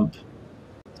slump,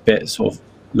 a bit sort of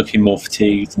looking more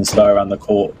fatigued and slow around the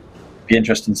court. Be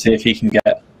interesting to see if Sirty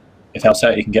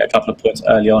can get a couple of points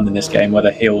early on in this game,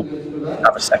 whether he'll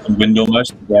have a second wind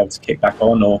almost and be able to kick back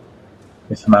on, or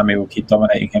if Hammamy will keep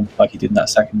dominating him like he did in that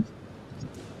second.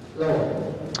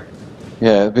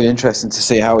 Yeah, it'll be interesting to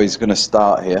see how he's going to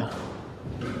start here.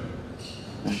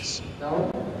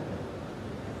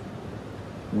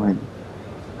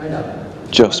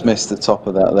 Just missed the top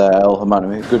of that there,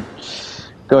 Hammamy. Good,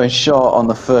 going short on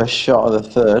the first shot of the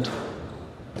third.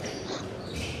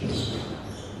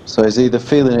 So he's either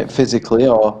feeling it physically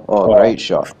or a great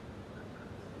shot.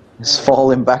 He's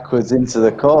falling backwards into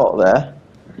the court there.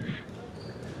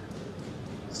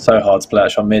 So hard to play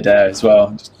that shot mid-air as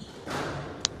well.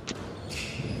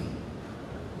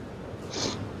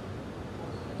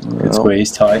 Good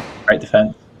squeeze, tight, great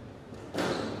defence.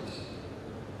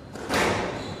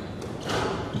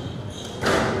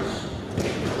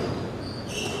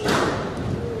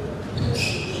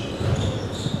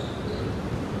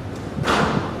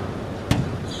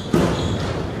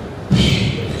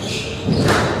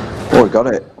 Oh, he got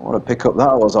it. What a pickup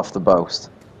that was off the boast.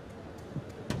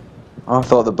 I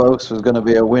thought the boast was going to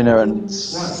be a winner, and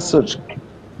such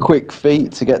quick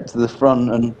feet to get to the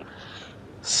front and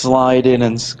slide in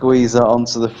and squeeze that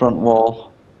onto the front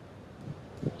wall.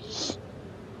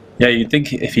 Yeah, you'd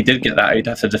think if he did get that, he'd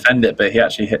have to defend it, but he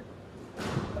actually hit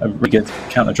a really good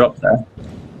counter drop there.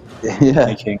 Yeah.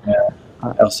 Making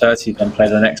Sirty then play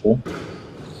the next ball.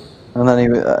 And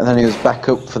then he was back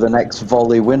up for the next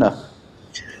volley winner.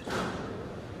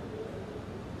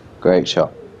 Great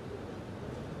shot.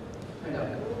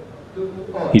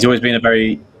 He's always been a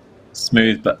very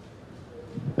smooth but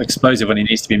explosive when he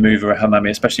needs to be moved around Hammamy,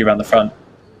 especially around the front.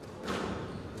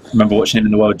 I remember watching him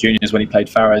in the World Juniors when he played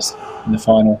Fares in the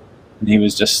final, and he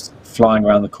was just flying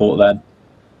around the court then.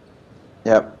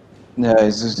 Yep. Yeah,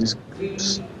 he's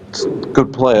a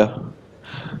good player.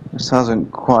 Just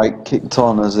hasn't quite kicked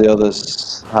on as the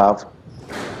others have.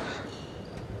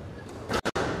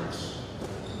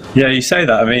 Yeah, you say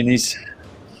that. I mean, it's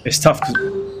tough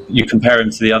because you compare him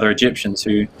to the other Egyptians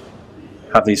who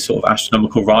have these sort of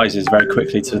astronomical rises very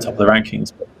quickly to the top of the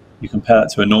rankings. But you compare that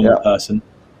to a normal person,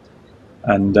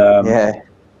 and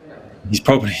he's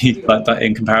probably, like,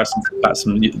 in comparison to perhaps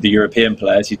some the European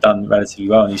players, he's done relatively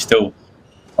well, and he's still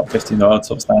top 15 in the world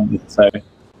sort of standard. So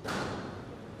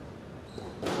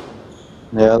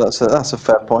yeah, that's a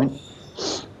fair point.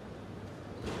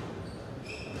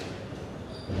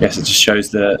 Yes, it just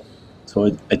shows the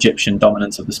sort of Egyptian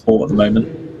dominance of the sport at the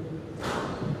moment.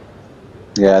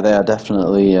 Yeah, they are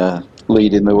definitely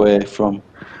leading the way from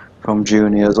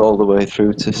juniors all the way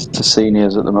through to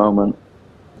seniors at the moment.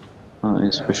 That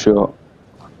is for sure.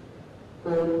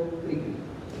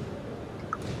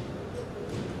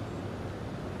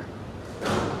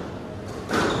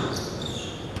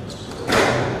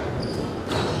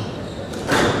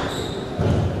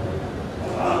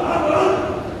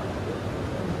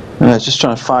 Yeah, just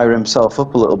trying to fire himself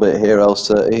up a little bit here,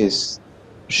 Sirty. He's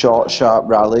short, sharp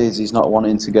rallies. He's not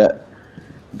wanting to get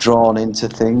drawn into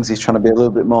things. He's trying to be a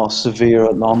little bit more severe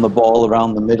on the ball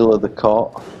around the middle of the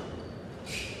court.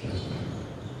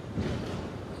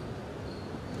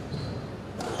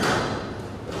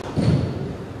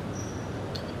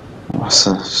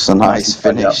 That's a nice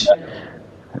finish.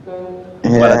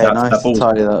 Yeah, nice to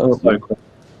tidy that up.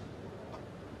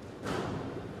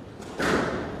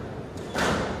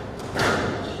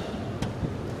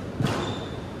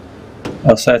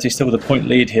 Sirty still with a point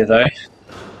lead here, though.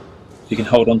 If you can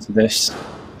hold on to this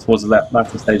towards the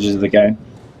latter stages of the game,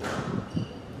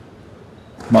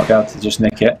 might be able to just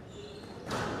nick it.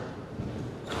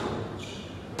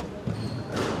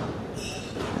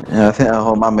 Yeah, I think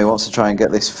Hammamy wants to try and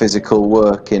get this physical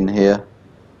work in here.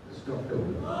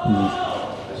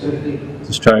 It's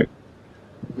a stroke.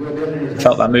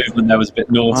 Felt that movement there was a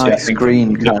bit naughty. My I think.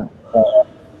 Screen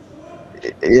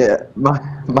yeah,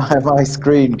 my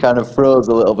screen kind of froze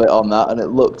a little bit on that, and it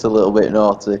looked a little bit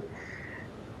naughty.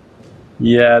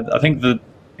 Yeah, I think he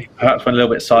perhaps went a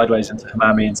little bit sideways into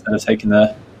Hammamy instead of taking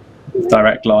the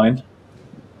direct line.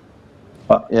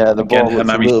 But yeah, the again, ball was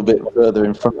a little bit further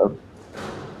in front of.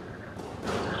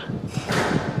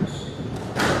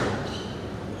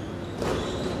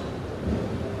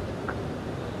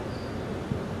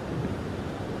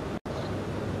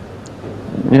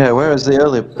 Yeah, whereas the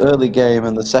early game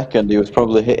and the second, he was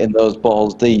probably hitting those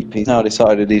balls deep. He's now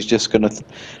decided he's just going to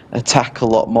attack a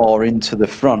lot more into the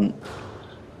front.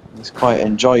 He's quite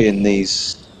enjoying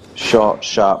these short,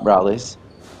 sharp rallies.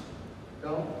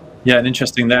 Yeah, and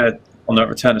interesting there, on that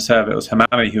return of serve, it was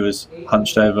Hammamy who was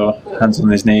hunched over, hands on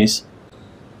his knees.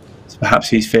 So perhaps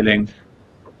he's feeling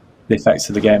the effects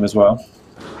of the game as well.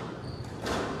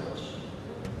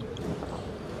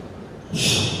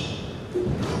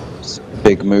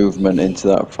 Big movement into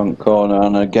that front corner,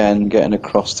 and again getting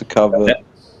across to cover.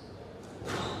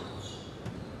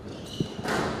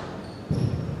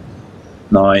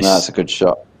 Nice. That's a good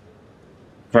shot.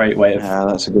 Great way of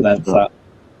that's a good length shot.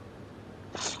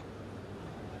 that.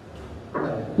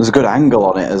 There's a good angle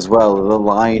on it as well. The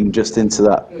line just into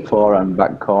that forehand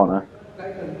back corner.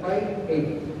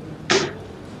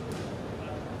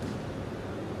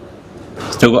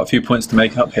 Still got a few points to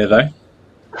make up here though.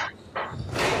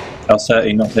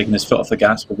 Sirty not taking his foot off the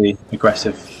gas with the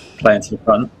aggressive play into the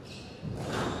front.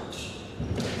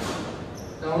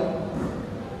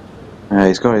 Yeah,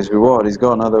 he's got his reward. He's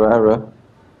got another error.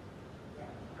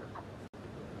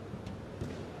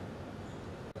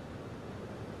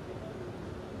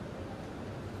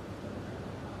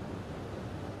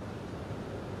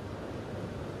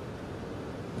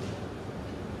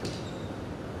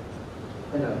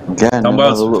 Again, Done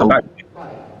well to come back.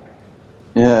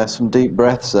 Yeah, some deep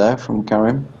breaths there from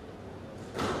Karim.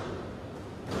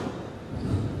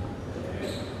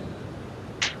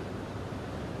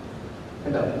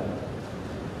 And up.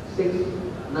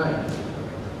 6-9.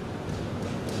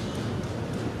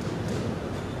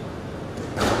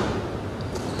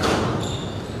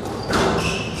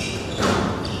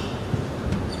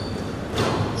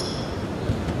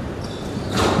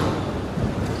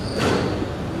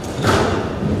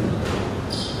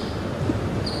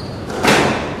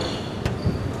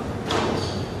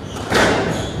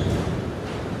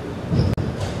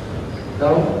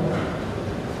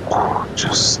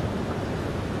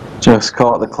 Just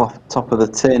caught the top of the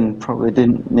tin. Probably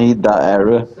didn't need that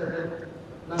error.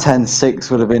 10-6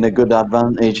 would have been a good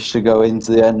advantage to go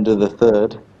into the end of the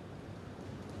third.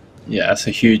 Yeah, that's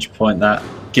a huge point. That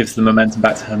gives the momentum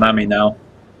back to Hammamy now.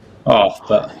 Oh,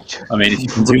 but I mean, if you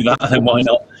can do that, then why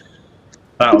not?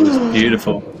 That was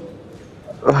beautiful.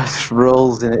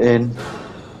 Rolls it in.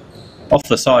 Off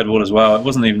the sidewall as well. It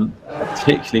wasn't even a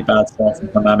particularly bad start from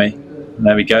Hammamy. And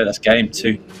there we go. That's game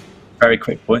 2. Very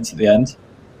quick points at the end.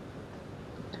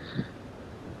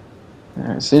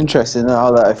 Yeah, it's interesting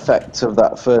how that effect of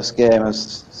that first game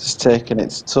has taken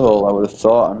its toll, I would have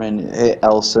thought. I mean, it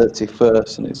hit Sirty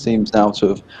first, and it seems now to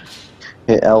have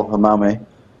hit Hammamy.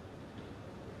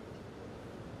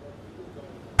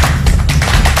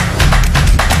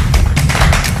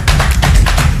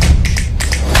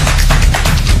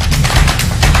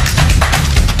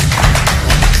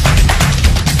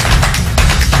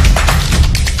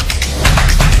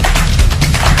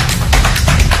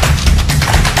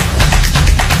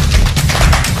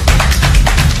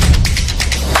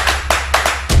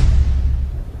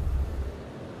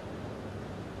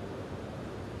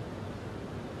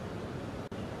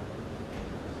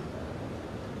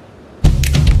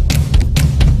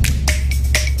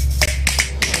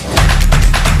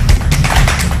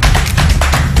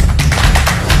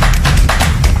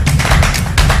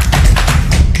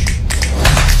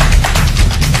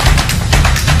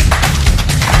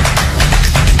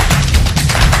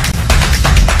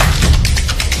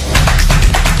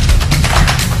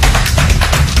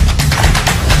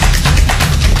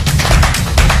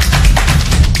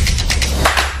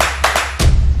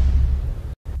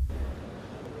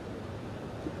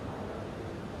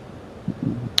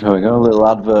 There we go, a little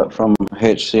advert from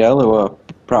HCL, who are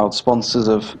proud sponsors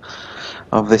of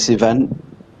this event.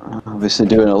 Obviously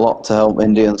doing a lot to help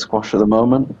Indian squash at the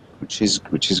moment, which is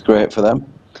great for them.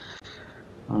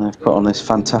 And they've put on this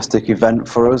fantastic event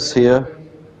for us here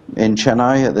in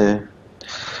Chennai at the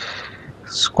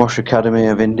Squash Academy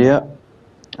of India,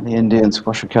 the Indian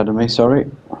Squash Academy, sorry.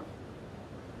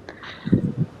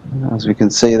 As we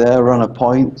can see there, runner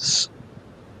points.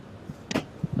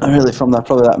 Really from that,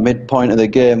 probably that midpoint of the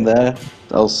game there,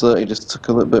 Sirty just took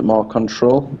a little bit more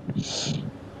control.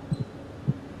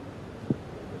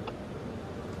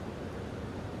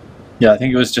 Yeah, I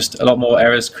think it was just a lot more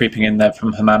errors creeping in there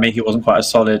from Hammamy. He wasn't quite as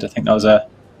solid. I think that was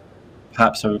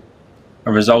perhaps a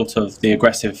result of the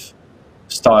aggressive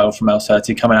style from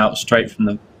Sirty, coming out straight from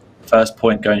the first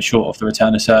point, going short off the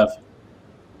return of serve.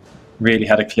 Really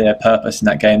had a clear purpose in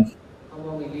that game,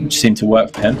 which seemed to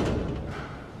work for him.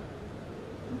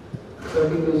 I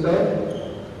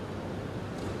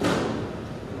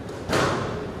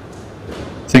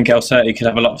think Sirty could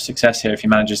have a lot of success here if he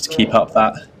manages to keep up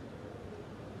that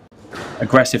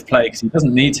aggressive play, because he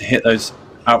doesn't need to hit those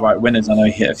outright winners. I know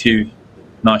he hit a few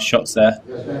nice shots there.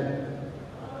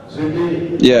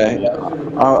 Yeah,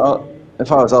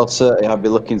 if I was Sirty, I'd be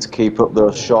looking to keep up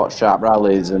those short, sharp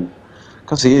rallies, and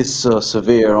because he is so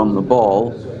severe on the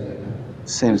ball,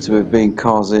 seems to have been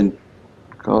causing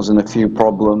a few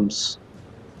problems.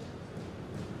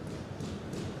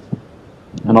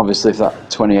 And obviously if that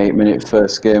 28-minute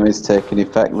first game is taking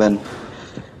effect, then,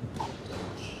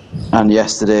 and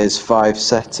yesterday's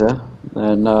 5-setter,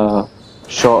 then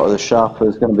shorter the sharper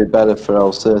is going to be better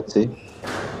for Sirty.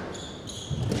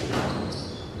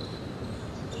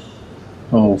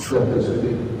 Oh.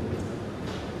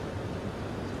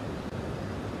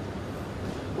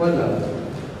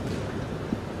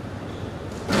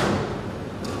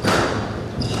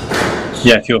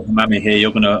 Yeah, if you're Hammamy here,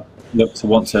 you're going to look to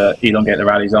want to elongate the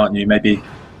rallies, aren't you? Maybe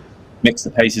mix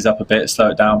the paces up a bit,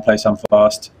 slow it down, play some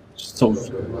fast, just sort of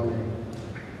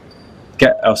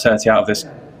get Sirty out of this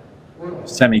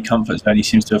semi-comfort zone he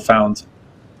seems to have found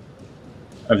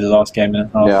over the last game and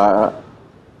a half.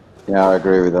 Yeah, I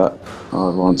agree with that. I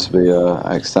would want to be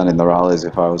extending the rallies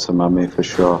if I was Hammamy for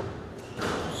sure.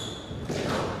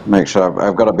 Make sure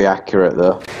I've got to be accurate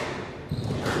though.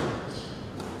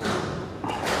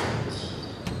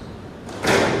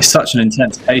 It's such an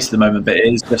intense pace at the moment, but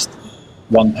it is just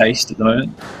one pace at the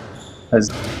moment. It's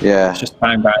just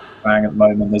bang, bang, bang at the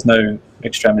moment. There's no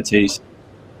extremities.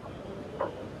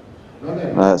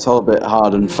 It's all a bit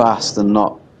hard and fast and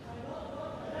not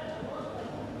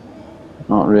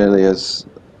really as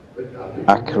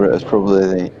accurate as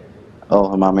probably the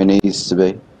Hammamy needs to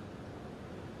be.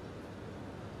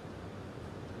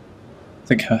 I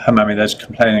think Hammamy there's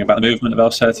complaining about the movement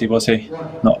of Sirty, was he?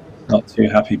 Not too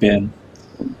happy being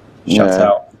shut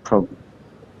out.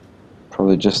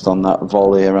 Probably just on that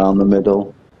volley around the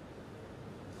middle.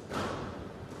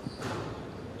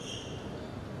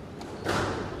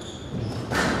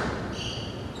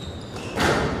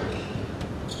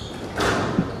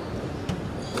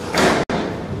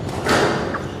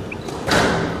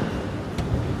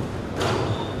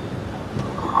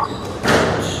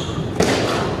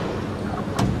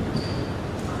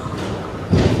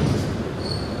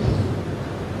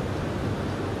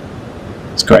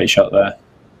 It's a great shot there.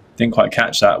 Didn't quite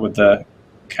catch that with the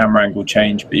camera angle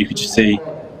change, but you could just see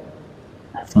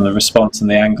from the response and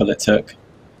the angle it took.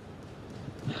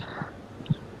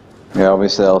 Yeah,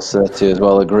 obviously Sirty as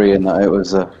well agreeing that it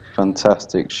was a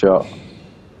fantastic shot.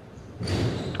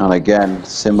 And again,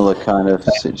 similar kind of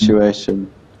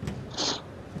situation.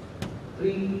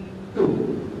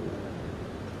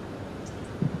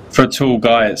 For a tall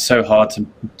guy, it's so hard to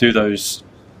do those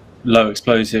low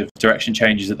explosive direction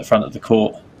changes at the front of the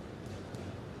court.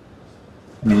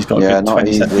 I mean, he's got a good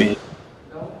 20 centimetre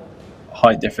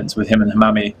height difference with him and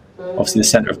Hammamy. Obviously, the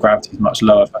centre of gravity is much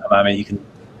lower for Hammamy. He can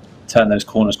turn those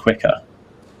corners quicker.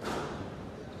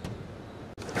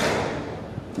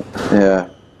 Yeah,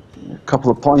 a couple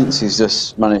of points he's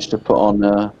just managed to put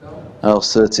on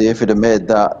Sirty. If he'd have made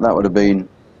that, that would have been.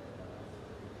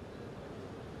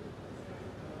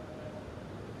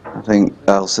 I think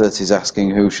Sirty's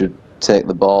asking who should take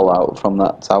the ball out from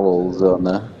that towel zone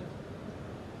there.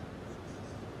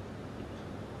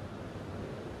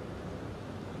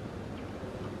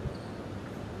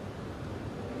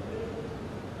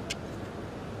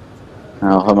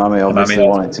 Now Hammamy obviously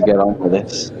wanted to get on with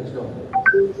this.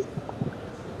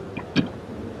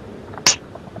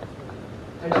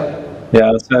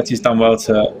 Yeah, Sirty's done well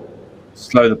to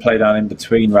slow the play down in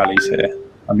between rallies here.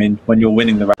 I mean, when you're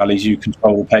winning the rallies, you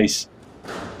control the pace.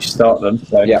 You start them.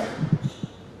 So. Yeah.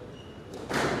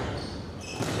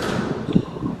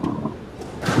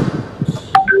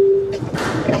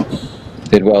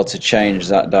 Did well to change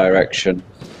that direction.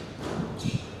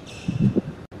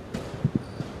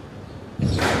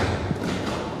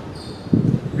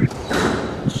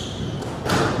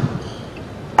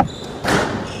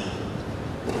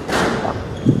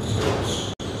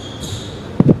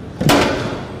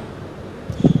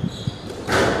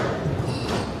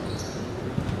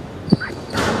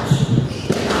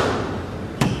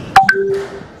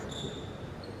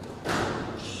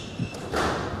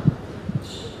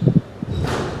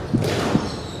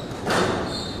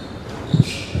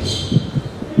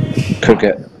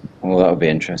 Cricket. Well, that would be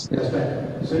interesting.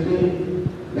 Sirty,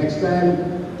 next time,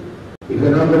 if you're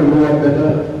not going to move up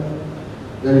better,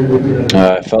 then it will be.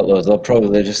 I felt they'll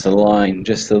probably just align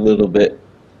just a little bit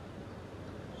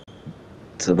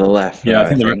to the left. Yeah, I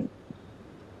think the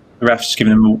ref's just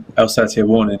giving him Sirty a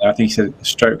warning. I think he said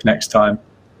stroke next time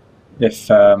if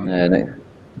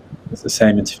it's the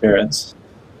same interference.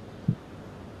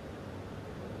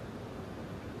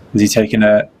 Is he taking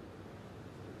a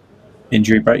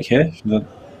injury break here from the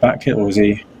back hit, or is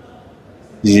he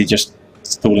just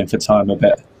stalling for time a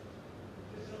bit?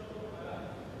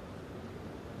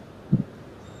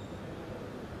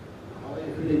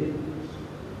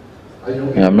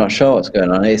 Yeah, I'm not sure what's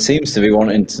going on. He seems to be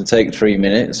wanting to take 3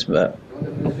 minutes, but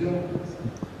I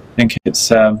think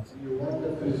it's a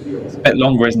bit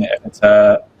longer, isn't it, if it's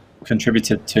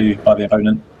contributed to by the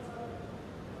opponent.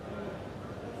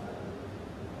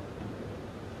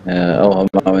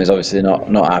 Hammamy is obviously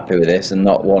not happy with this and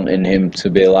not wanting him to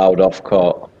be allowed off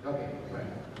court.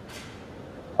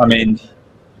 I mean,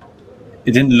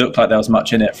 it didn't look like there was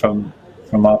much in it from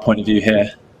our point of view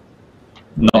here.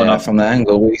 Not enough from the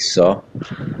angle we saw.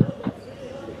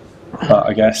 But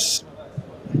I guess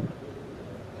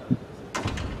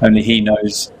only he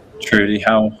knows truly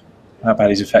how bad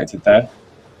he's affected there.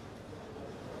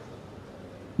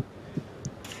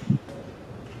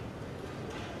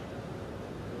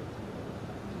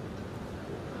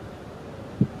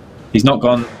 He's not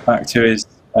gone back to his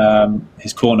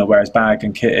corner where his bag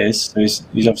and kit is, so he's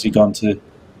obviously gone to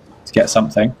get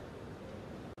something.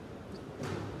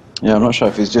 Yeah, I'm not sure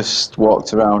if he's just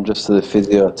walked around just to the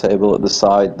physio table at the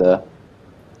side there.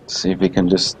 See if he can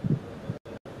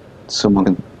someone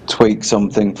can tweak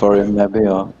something for him maybe,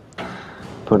 or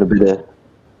put a bit of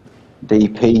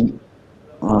DP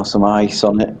or some ice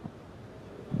on it.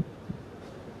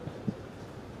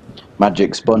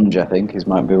 Magic sponge, I think,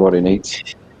 might be what he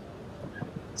needs.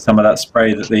 Some of that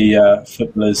spray that the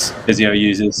footballers' physio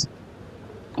uses.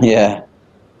 Yeah.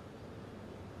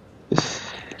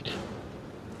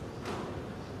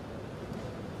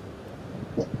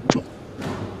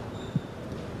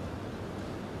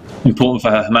 Important for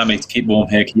Hammamy to keep warm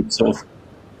here, keep sort of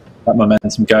that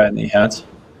momentum going that he had.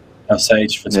 El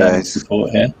Sage for turning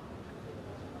support here.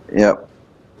 Yep.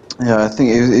 Yeah, I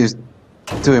think he was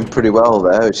doing pretty well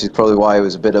there, which is probably why he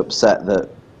was a bit upset that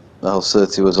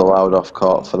Sirty was allowed off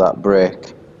court for that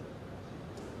break.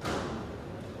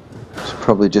 Should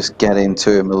probably just get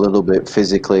into him a little bit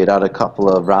physically. He'd had a couple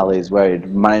of rallies where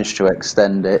he'd managed to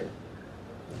extend it.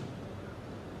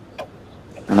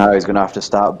 And now he's going to have to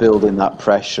start building that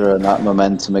pressure and that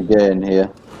momentum again here.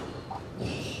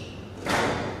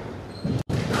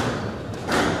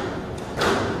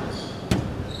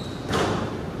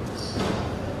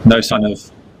 No sign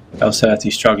of El Sirty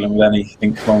struggling with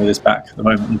anything wrong with his back at the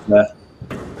moment, is there?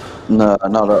 No,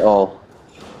 not at all.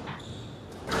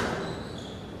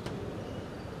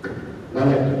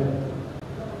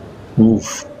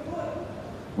 Oof.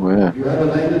 Yeah.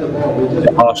 A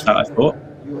bit harsh that, I thought.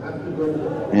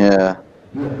 Yeah.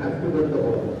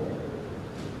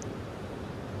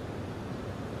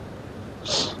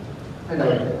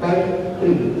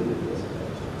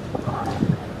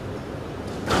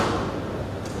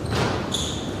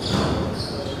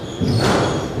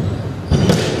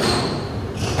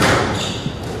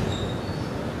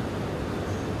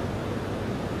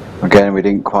 Again, we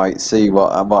didn't quite see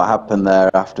what happened there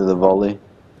after the volley.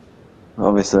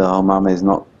 Obviously, Hammamy's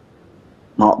not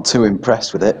too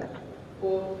impressed with it.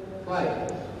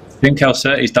 I think El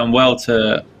Sirty's done well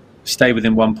to stay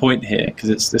within 1 point here,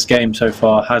 because this game so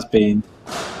far has been,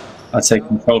 I'd say,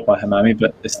 controlled by Hammamy,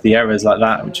 but it's the errors like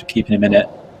that which are keeping him in it.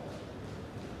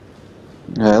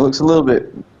 Yeah, it looks a little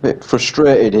bit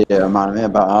frustrated here, Hammamy,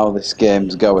 about how this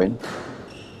game's going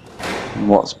and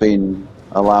what's been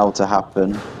allowed to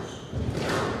happen.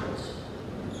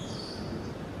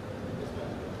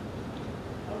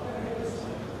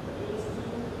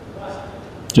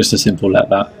 Just a simple let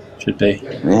that should be.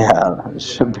 Yeah, it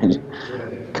should be.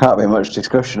 Can't be much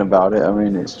discussion about it. I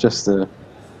mean, it's just a.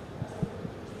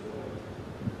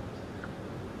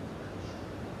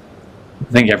 I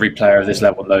think every player of this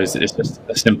level knows that it's just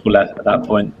a simple let at that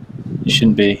point. You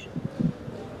shouldn't be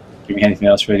giving anything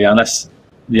else really, unless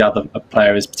the other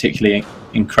player is particularly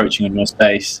encroaching on your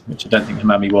space, which I don't think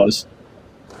Hammamy was.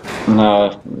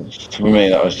 No, for me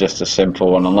that was just a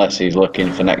simple one. Unless he's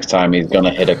looking for next time he's going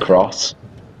to hit a cross.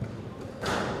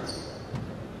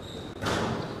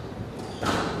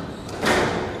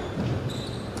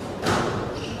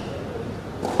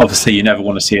 Obviously, you never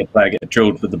want to see a player get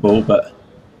drilled with the ball, but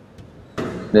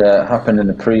yeah, it happened in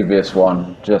the previous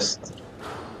one. Just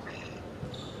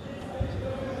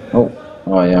oh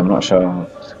yeah, I'm not sure.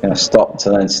 It's going to stop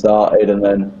and then started and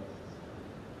then.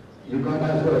 You can't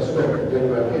ask for a stroke when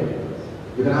you are hit.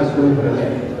 You can ask for a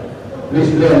leg.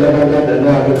 Please play a leg like that and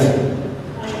no argument.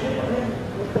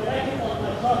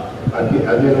 Are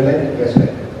you a leg? Yes, leg.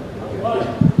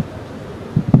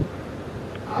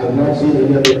 I've not seen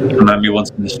any other. Hammamy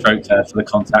wanted the stroke there for the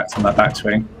contact on that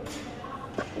backswing.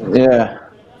 Yeah.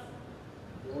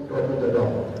 Don't open the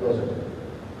door. Close it.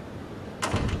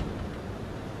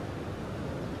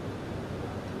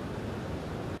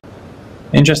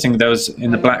 Interesting. There was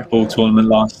in the black ball tournament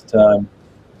last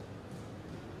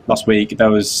week. There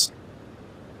was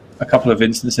a couple of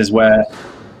instances where,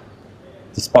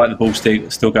 despite the ball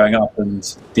still going up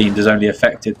and deemed as only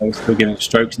affected, they were still giving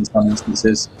strokes in some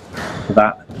instances for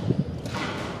that.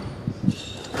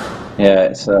 Yeah,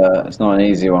 it's not an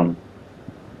easy one.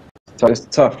 It's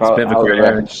tough. It's a bit of a grey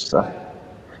area.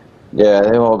 Yeah,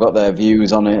 they've all got their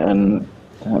views on it, and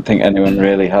I don't think anyone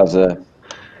really has a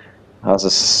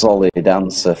solid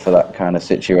answer for that kind of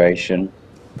situation.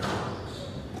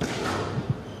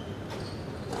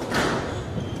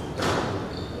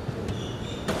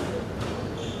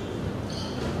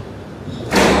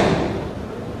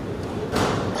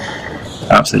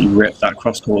 absolutely ripped that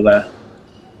cross court there.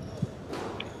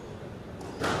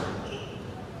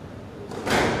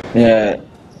 Yeah,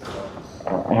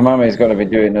 Hammamy's got to be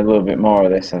doing a little bit more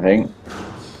of this, I think.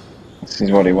 This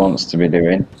is what he wants to be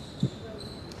doing.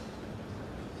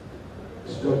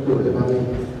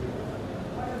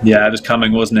 Yeah, it was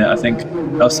coming, wasn't it? I think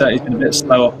Elserty's been a bit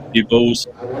slow off a few balls.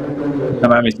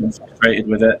 Hammamy's been frustrated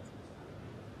with it.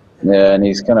 Yeah, and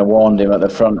he's kind of warned him at the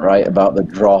front right about the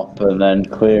drop and then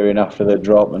clearing after the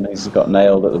drop, and he's got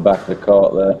nailed at the back of the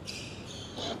court there.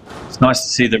 It's nice to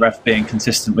see the ref being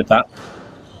consistent with that.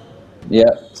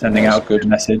 Yeah, sending out a good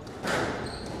message.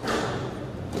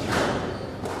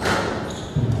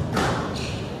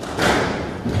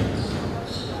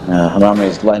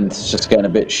 Hammamy's length is just getting a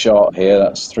bit short here.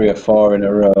 That's 3 or 4 in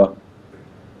a row.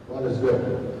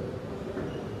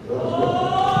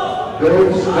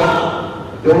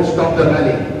 Don't stop the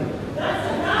rally.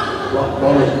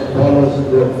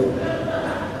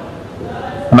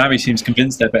 Hammamy seems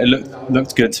convinced there, but it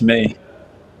looked good to me.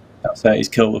 That's he's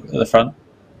killed at the front,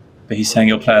 but he's saying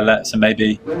he'll play a let, so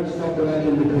maybe. Don't stop the rally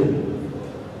in between.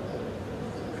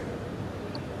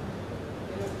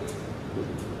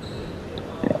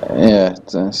 Yeah,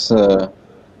 it's obviously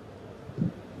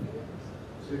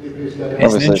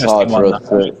it's hard for us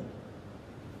to.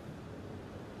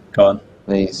 Go on.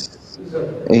 He's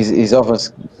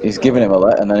given him a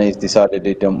let, and then he's decided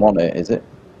he don't want it. Is it?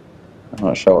 I'm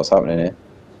not sure what's happening here.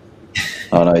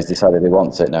 Oh no, he's decided he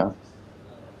wants it now.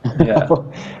 Yeah.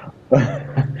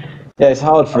 Yeah, it's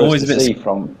hard for us to see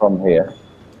from here.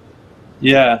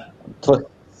 Yeah. Plus,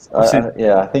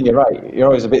 yeah, I think you're right. You're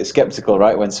always a bit sceptical,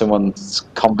 right, when someone's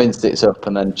convinced it's up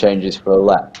and then changes for a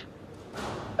let.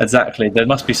 Exactly. There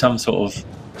must be some sort of.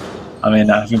 I mean,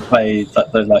 having played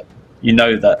like you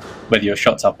know that whether your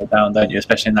shot's up or down, don't you?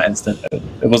 Especially in that instant,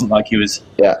 it wasn't like he was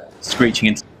screeching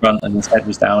into the front and his head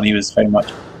was down. He was very much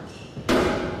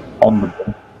on the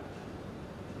ball.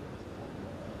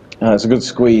 It's a good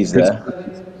squeeze there.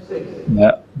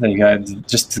 Yeah, there you go.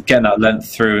 Just to get that length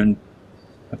through and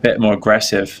a bit more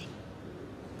aggressive.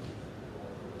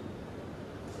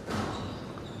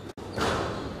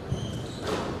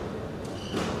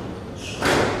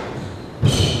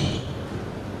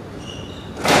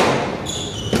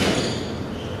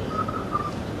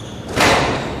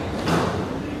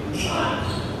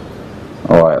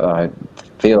 Alright, I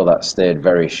feel that stayed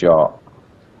very short.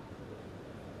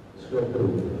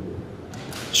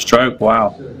 Stroke,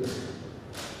 wow.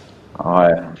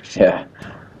 Yeah.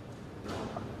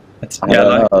 That's a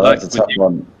tough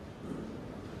one.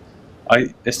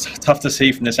 It's tough to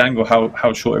see from this angle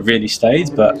how short it really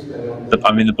stayed, but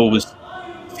I mean the ball was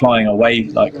flying away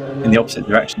like in the opposite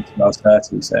direction to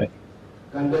Sirty, so.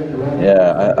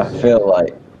 Yeah, I feel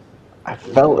like I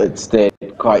felt it stayed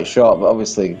quite short, but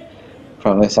obviously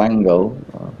from this angle,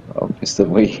 obviously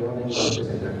we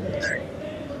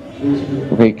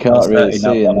can't really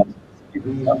see him.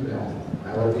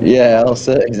 Yeah,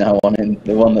 Sirty's now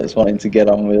the one that's wanting to get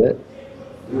on with it.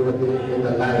 You were in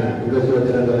the line, because you were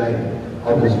there on the line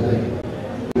of this play.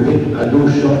 You hit a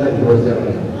loose shot and he was there on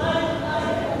you.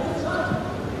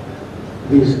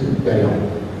 Please carry on.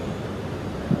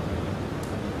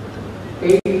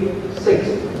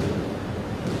 8-6.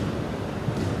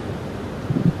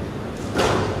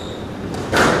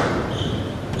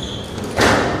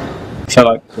 I feel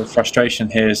like the frustration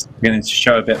here is beginning to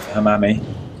show a bit for Hammamy.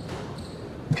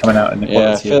 Coming out in the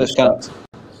quality of the shot.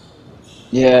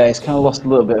 He's kind of lost a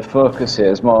little bit of focus here.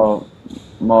 There's more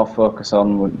focus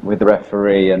on with the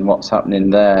referee and what's happening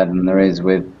there than there is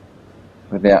with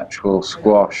the actual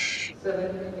squash.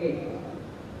 7-8.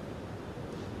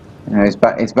 You know, he's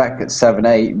back at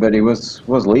 7-8, but he was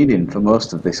leading for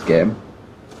most of this game.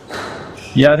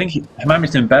 Yeah, I think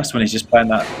Hammamy's doing best when he's just playing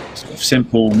that sort of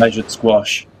simple, measured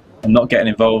squash and not getting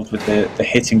involved with the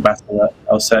hitting battle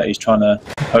that Sirty's trying to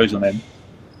impose on him.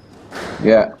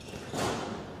 Yeah.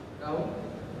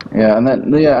 Yeah, and I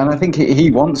think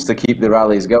he wants to keep the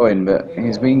rallies going, but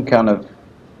he's been kind of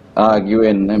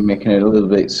arguing and making it a little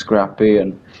bit scrappy,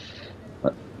 and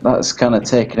that's kind of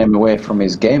taken him away from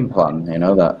his game plan. You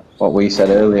know, that what we said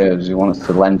earlier is he wants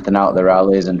to lengthen out the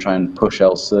rallies and try and push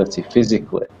Sirty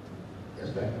physically.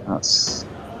 That's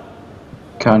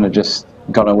kind of just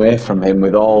gone away from him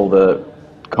with all the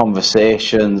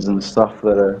conversations and stuff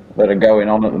that are going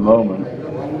on at the moment.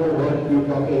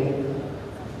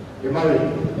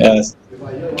 Yeah,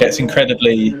 it gets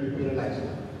incredibly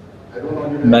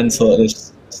mental at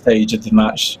this stage of the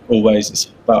match. Always,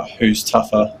 it's about who's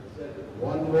tougher,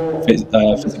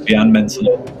 physically and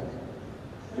mentally.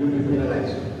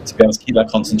 To be able to keep that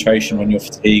concentration when you're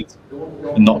fatigued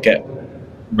and not get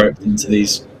roped into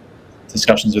these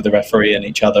discussions with the referee and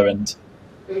each other, and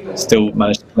still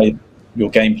manage to play your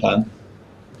game plan.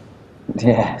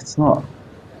 Yeah, it's not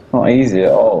easy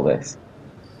at all. This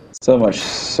so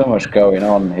much going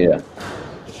on here.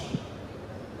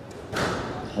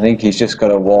 I think he's just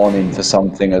got a warning for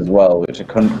something as well, which I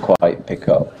couldn't quite pick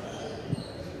up.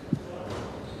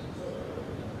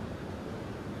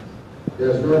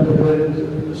 There's no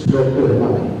interference, stroke to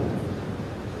Hammamy.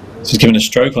 So he's given a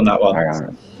stroke on that one. Hang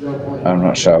on. I'm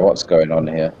not sure what's going on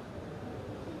here.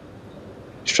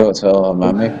 Stroke to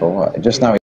Hammamy for what? Just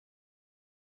now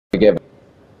he gave.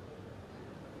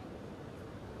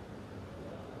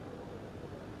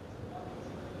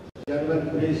 Gentlemen,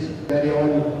 please carry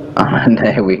on. And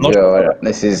there we go.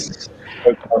 This is.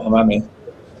 Hammamy.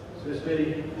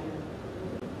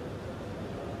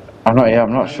 I'm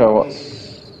not sure what's.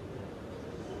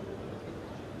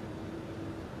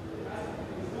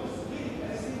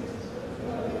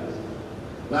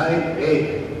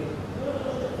 9-8.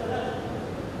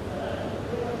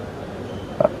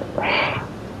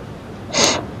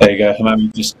 There you go.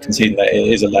 Hammamy just conceding that it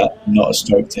is a let, not a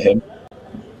stroke to him,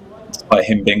 despite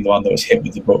him being the one that was hit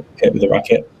with the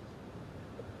racket.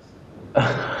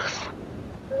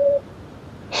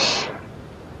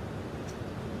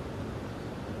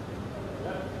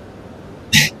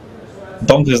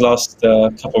 Donker's last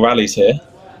couple rallies here.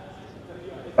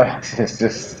 It's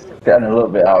just getting a little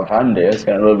bit out of hand here. It's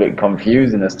getting a little bit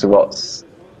confusing as to what's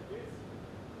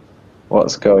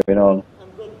going on.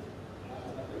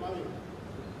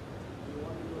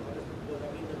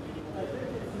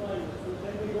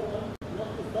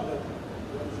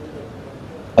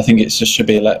 I think it just should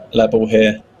be a let ball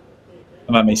here.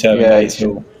 Hammamy serving late.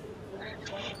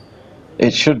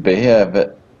 It should be, yeah,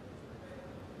 but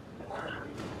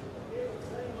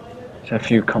there's a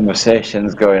few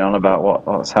conversations going on about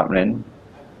what's happening.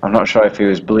 I'm not sure if he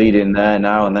was bleeding there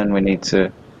now, and then we need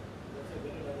to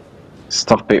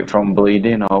stop it from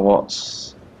bleeding, or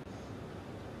what's.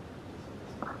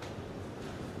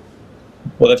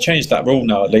 Well, they've changed that rule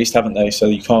now, at least, haven't they? So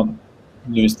you can't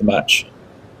lose the match.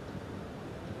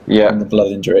 Yeah. On the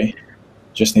blood injury.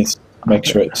 Just needs to make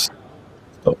sure it's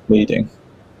stopped bleeding.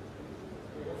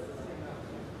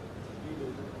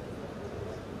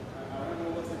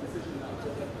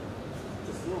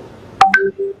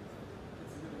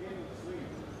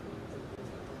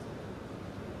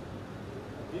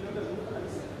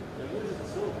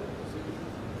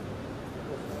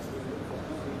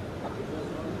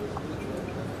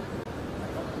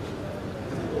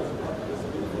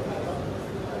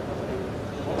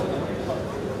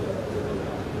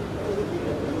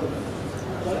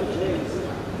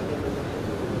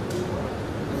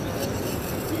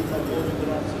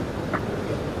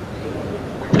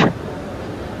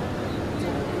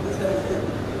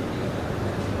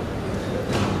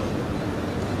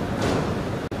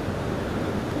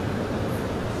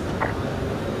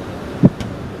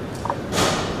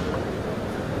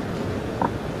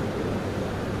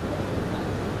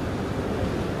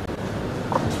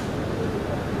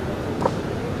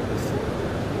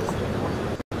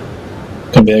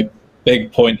 Can be a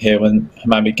big point here when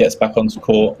Hammamy gets back onto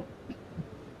court.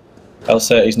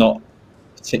 Sirty's not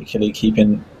particularly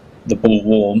keeping the ball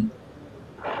warm,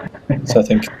 so I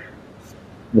think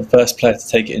the first player to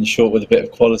take it in short with a bit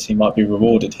of quality might be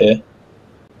rewarded here.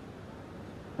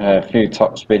 A few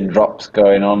topspin drops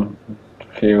going on,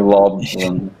 a few lobs,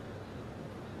 and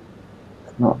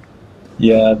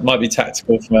yeah, it might be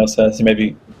tactical from Sirty,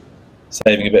 maybe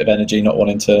saving a bit of energy, not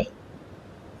wanting to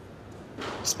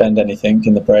spend anything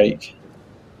in the break.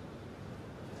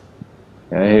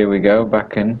 Yeah, here we go,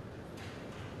 back in.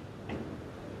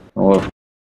 Well,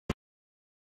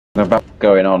 about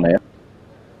going on here.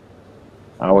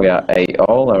 Are we at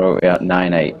 8-all or are we at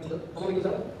 9-8?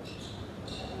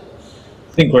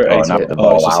 I think we're at 8. Now the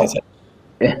ball out.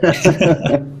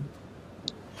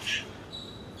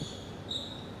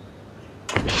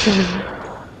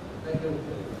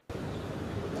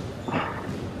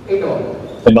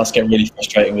 It must get really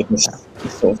frustrating with this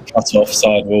sort of cut-off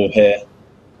side wall here.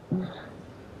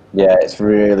 Yeah, it's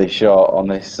really short on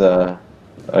this.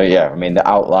 Yeah, I mean the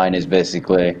outline is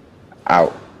basically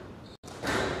out.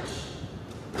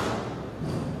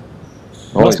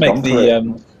 Must make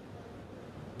the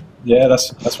yeah,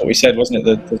 that's what we said, wasn't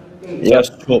it? The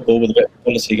first short ball with a bit of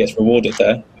quality gets rewarded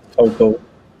there. Cold ball.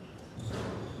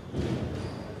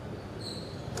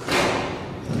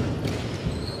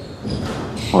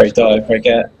 Great dive, great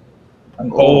get. And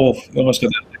you almost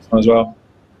got that next one as well.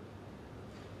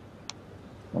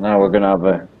 Now we're going to have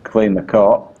a clean the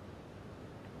court.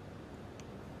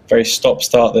 Very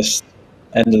stop-start this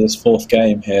end of this fourth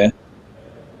game here.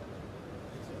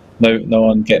 no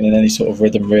one getting in any sort of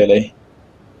rhythm really.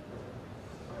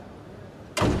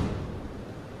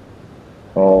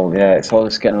 Oh yeah, it's all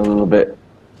just getting a little bit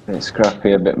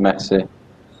scrappy, a bit messy.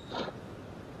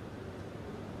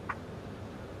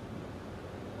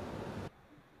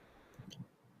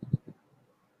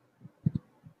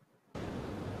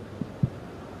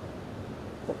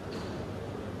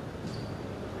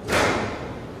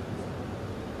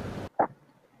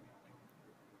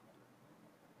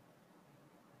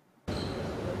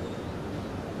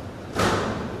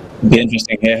 It'd be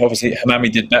interesting here. Obviously,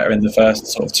 Hammamy did better in the first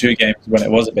sort of 2 games when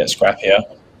it was a bit scrappier.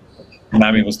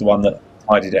 Hammamy was the one that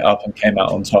tidied it up and came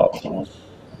out on top.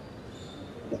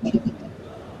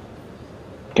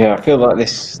 Yeah, I feel like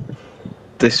this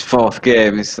 4th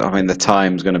game is, I mean, the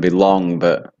time's going to be long,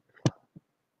 but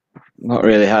not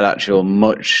really had actual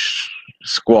much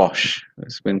squash.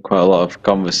 There's been quite a lot of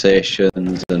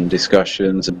conversations and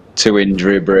discussions and 2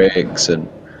 injury breaks and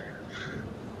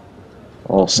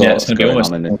all sorts going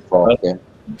on in this 4th game.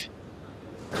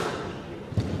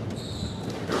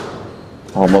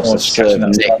 Almost a serve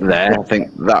nick there. I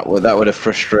think that would have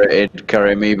frustrated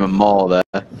Karim even more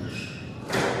there.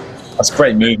 That's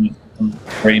great movement from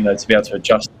Karim though, to be able to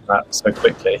adjust to that so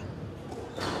quickly.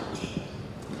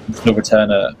 And still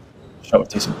return a shot of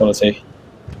decent quality.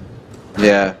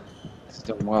 Yeah, it's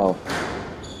done well.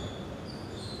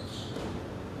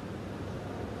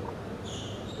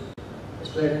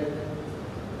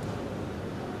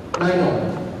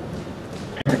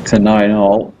 To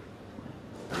 9-all.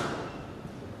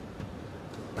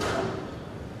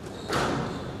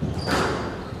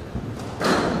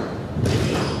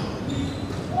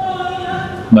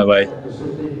 No way.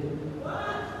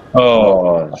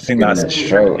 Oh, I think that's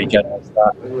really good.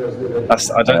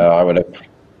 I would have.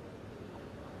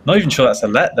 Not even sure that's a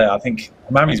let there. I think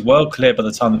Hammamy's well clear by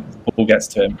the time the ball gets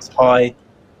to him. It's high.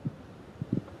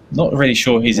 Not really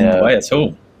sure he's in the way at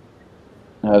all.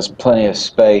 There's plenty of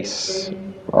space,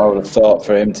 I would have thought,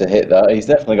 for him to hit that. He's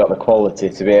definitely got the quality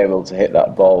to be able to hit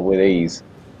that ball with ease.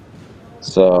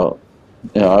 So,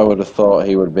 I would have thought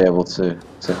he would be able to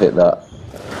hit that.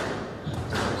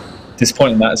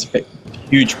 Disappointing that it's a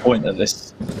huge point at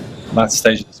this last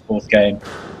stage of this 4th game.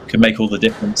 Could make all the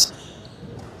difference.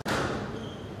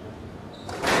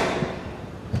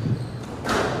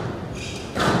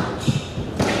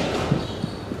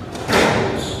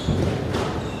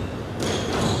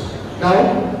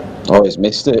 Oh, he's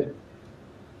missed it.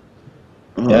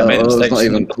 Yeah, made a mistake. That was not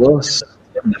even close.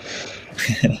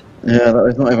 Yeah, that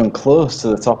was not even close to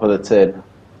the top of the tin.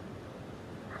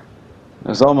 It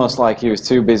was almost like he was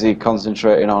too busy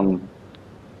concentrating on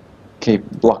keep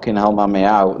blocking Hammamy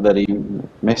out that he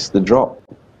missed the drop.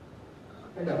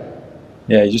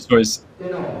 Yeah, he just saw his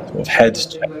sort of head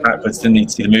check backwards, didn't need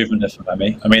to see the movement of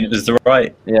Hammamy. I mean, it was the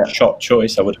right shot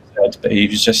choice, I would have said, but he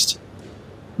was just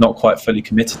not quite fully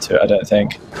committed to it, I don't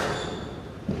think.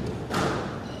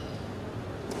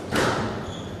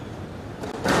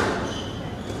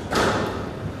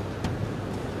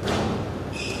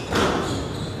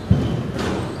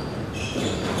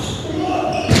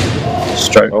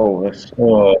 Stroke.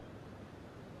 Oh.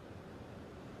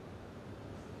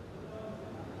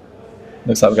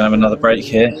 Looks like we're going to have another break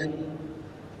here.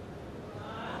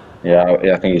 Yeah,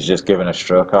 I think he's just given a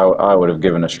stroke. I would have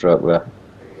given a stroke there.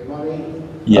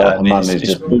 Yeah, I mean, it's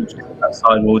just that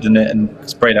sideward, isn't it, and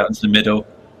sprayed out into the middle.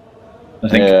 I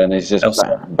think and he's just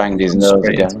banged his nose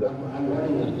again.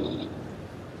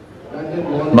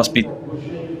 Must be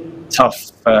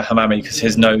tough for Hammamy because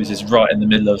his nose is right in the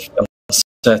middle of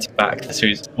Sirty back, so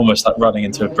he's almost like running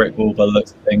into a brick wall by the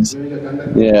looks of things.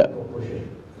 Yeah.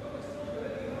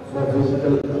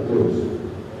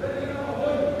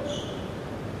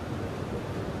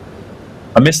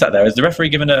 I missed that there. Is the referee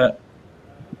given a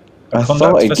I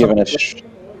thought he'd given I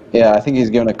think he's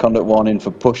given a conduct warning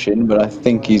for pushing, but I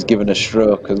think he's given a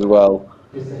stroke as well.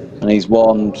 And he's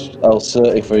warned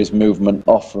Sirty for his movement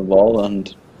off the ball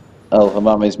and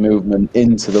Hammamy's movement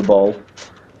into the ball.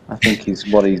 I think is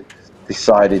what he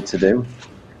decided to do.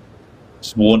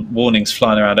 Just warnings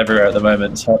flying around everywhere at the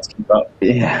moment. It's hard to keep up.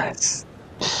 Yeah,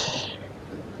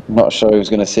 I'm not sure who's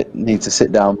going to need to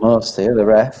sit down most here, the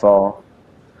ref or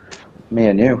me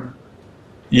and you.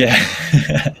 Yeah.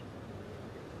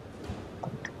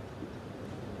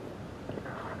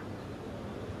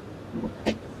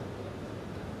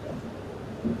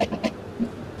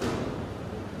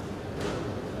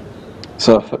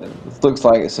 So it looks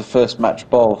like it's the first match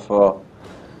ball for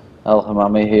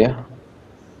Hammamy here.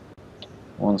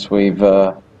 Once we've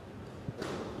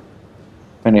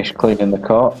finished cleaning the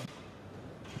court.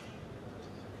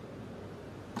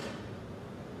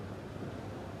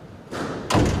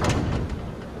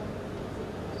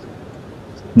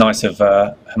 Nice of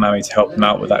Hammamy to help him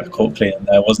out with that court cleaning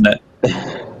there, wasn't it?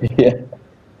 Yeah.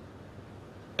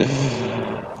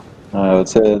 I would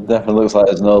say it definitely looks like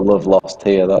there's no love lost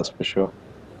here, that's for sure.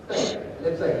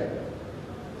 Left side.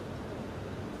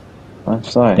 Left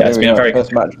side, Yeah, here it's we been a go, very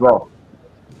first match ball.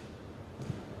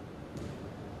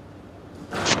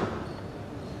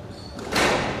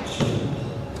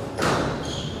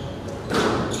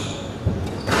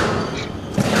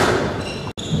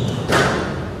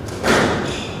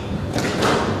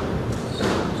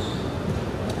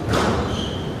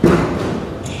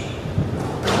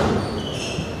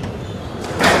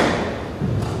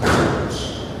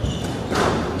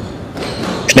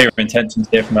 clear intentions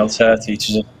here from Sirty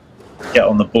to just get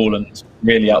on the ball and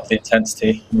really up the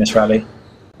intensity in this rally.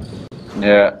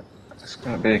 Yeah, it's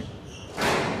going to be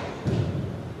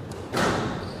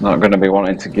not going to be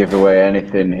wanting to give away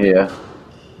anything here.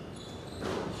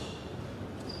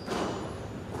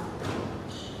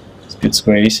 It's a good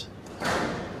squeeze.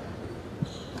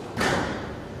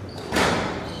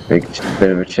 Big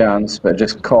bit of a chance, but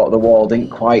just caught the wall, didn't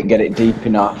quite get it deep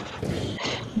enough.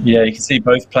 Yeah, you can see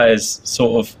both players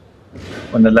sort of,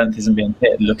 when the length isn't being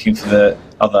hit, looking for the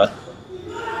other.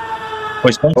 Oh,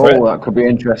 he's gone for it. That could be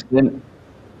interesting.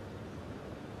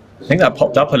 I think that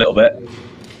popped up a little bit.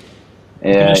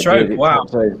 Yeah, a stroke. it Wow.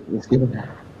 It's given.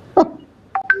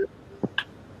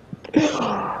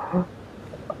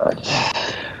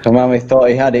 Hammamy thought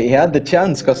he had it. He had the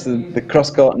chance because the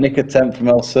cross-court nick attempt from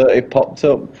Sirty popped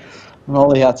up, and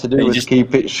all he had to do was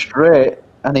keep it straight,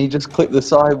 and he just clipped the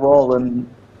sidewall and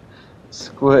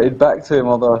squirted back to him.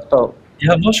 Although I felt.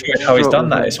 Yeah, I'm not sure how he's done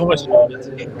that. It's almost harder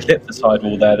to clip the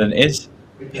sidewall there than it is.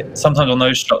 Sometimes on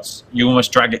those shots, you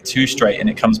almost drag it too straight and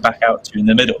it comes back out to you in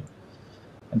the middle.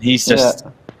 And he's just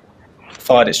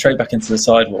fired it straight back into the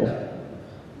sidewall.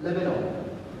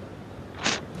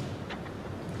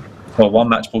 Well, one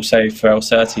match ball save for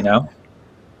Sirty now.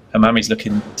 Hammamy's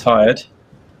looking tired.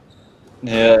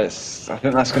 Yeah, I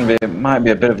think that's going to be. It might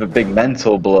be a bit of a big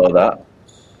mental blow. That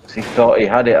he thought he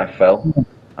had it. I feel.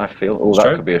 Oh,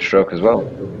 that could be a stroke as well.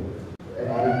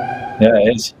 Yeah,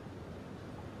 it is.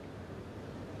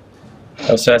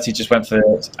 Sirty just went for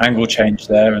the angle change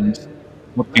there and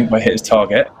I think might hit his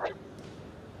target.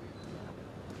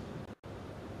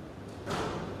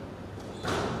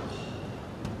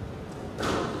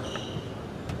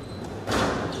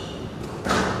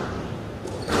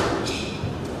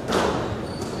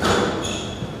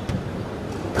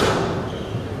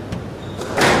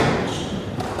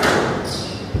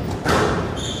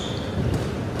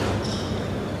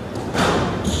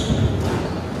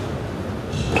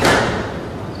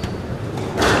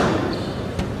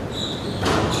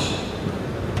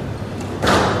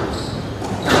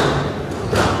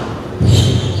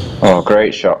 Oh,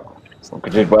 great shot. He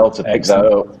did well to pick that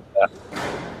up.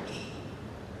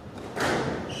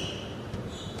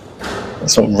 That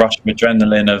sort of rush of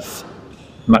adrenaline of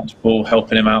match ball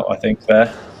helping him out, I think,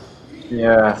 there.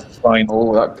 Yeah. Fine.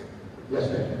 Oh, that.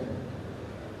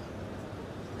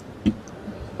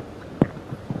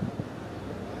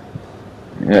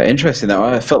 Yeah, interesting that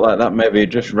one. I felt like that maybe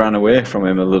just ran away from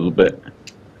him a little bit.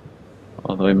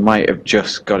 Although he might have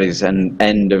just got his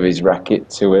end of his racket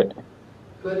to it.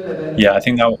 Yeah, I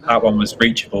think that one was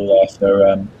reachable there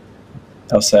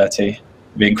for Sirty. It'd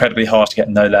be incredibly hard to get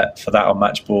no let for that on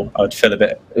match ball. I would feel a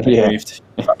bit aggrieved.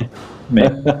 Me.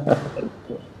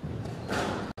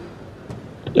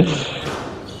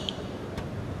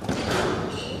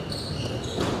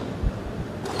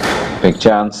 Big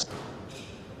chance.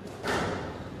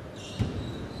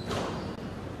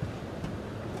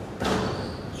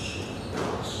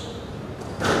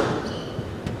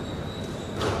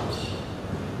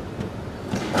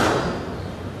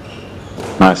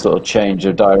 Nice little change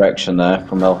of direction there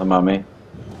from Hammamy.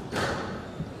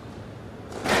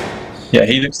 Yeah,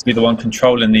 he looks to be the one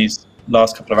controlling these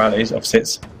last couple of rallies. Obviously,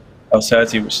 it's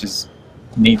Sirty which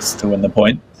needs to win the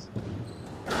point.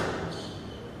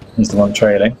 He's the one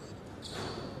trailing.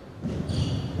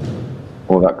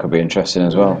 Oh, that could be interesting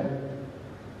as well.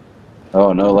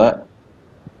 Oh, no let.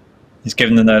 He's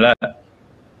given the no let.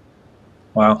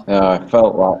 Wow. Yeah,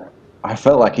 I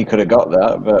felt like he could have got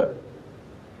that, but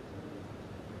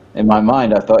in my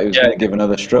mind, I thought he was going to give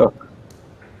another stroke.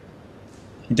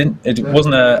 He didn't. It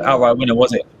wasn't an outright winner,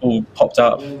 was it? All popped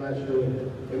up.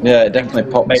 Yeah, it definitely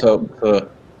popped up.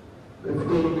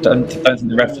 Don't think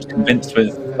the ref was convinced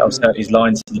with Sirty's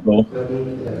lines to the ball,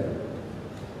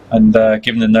 and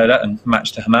given the no let and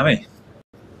match to Hammamy.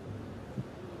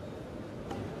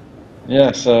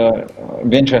 Yeah, so it'd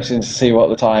be interesting to see what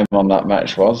the time on that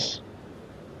match was.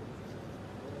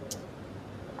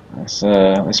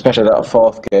 Especially that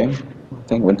fourth game.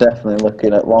 think we're definitely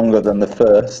looking at longer than the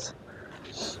first.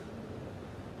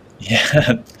 Yeah,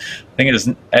 I think it was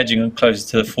edging closer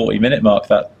to the 40-minute mark,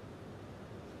 that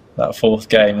fourth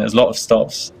game. There's a lot of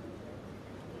stops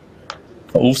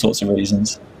for all sorts of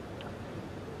reasons.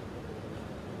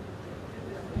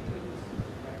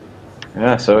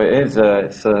 Yeah, so it is.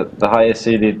 It's the highest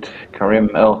seeded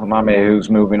Karim El Hammamy who's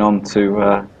moving on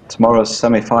to tomorrow's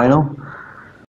semi-final.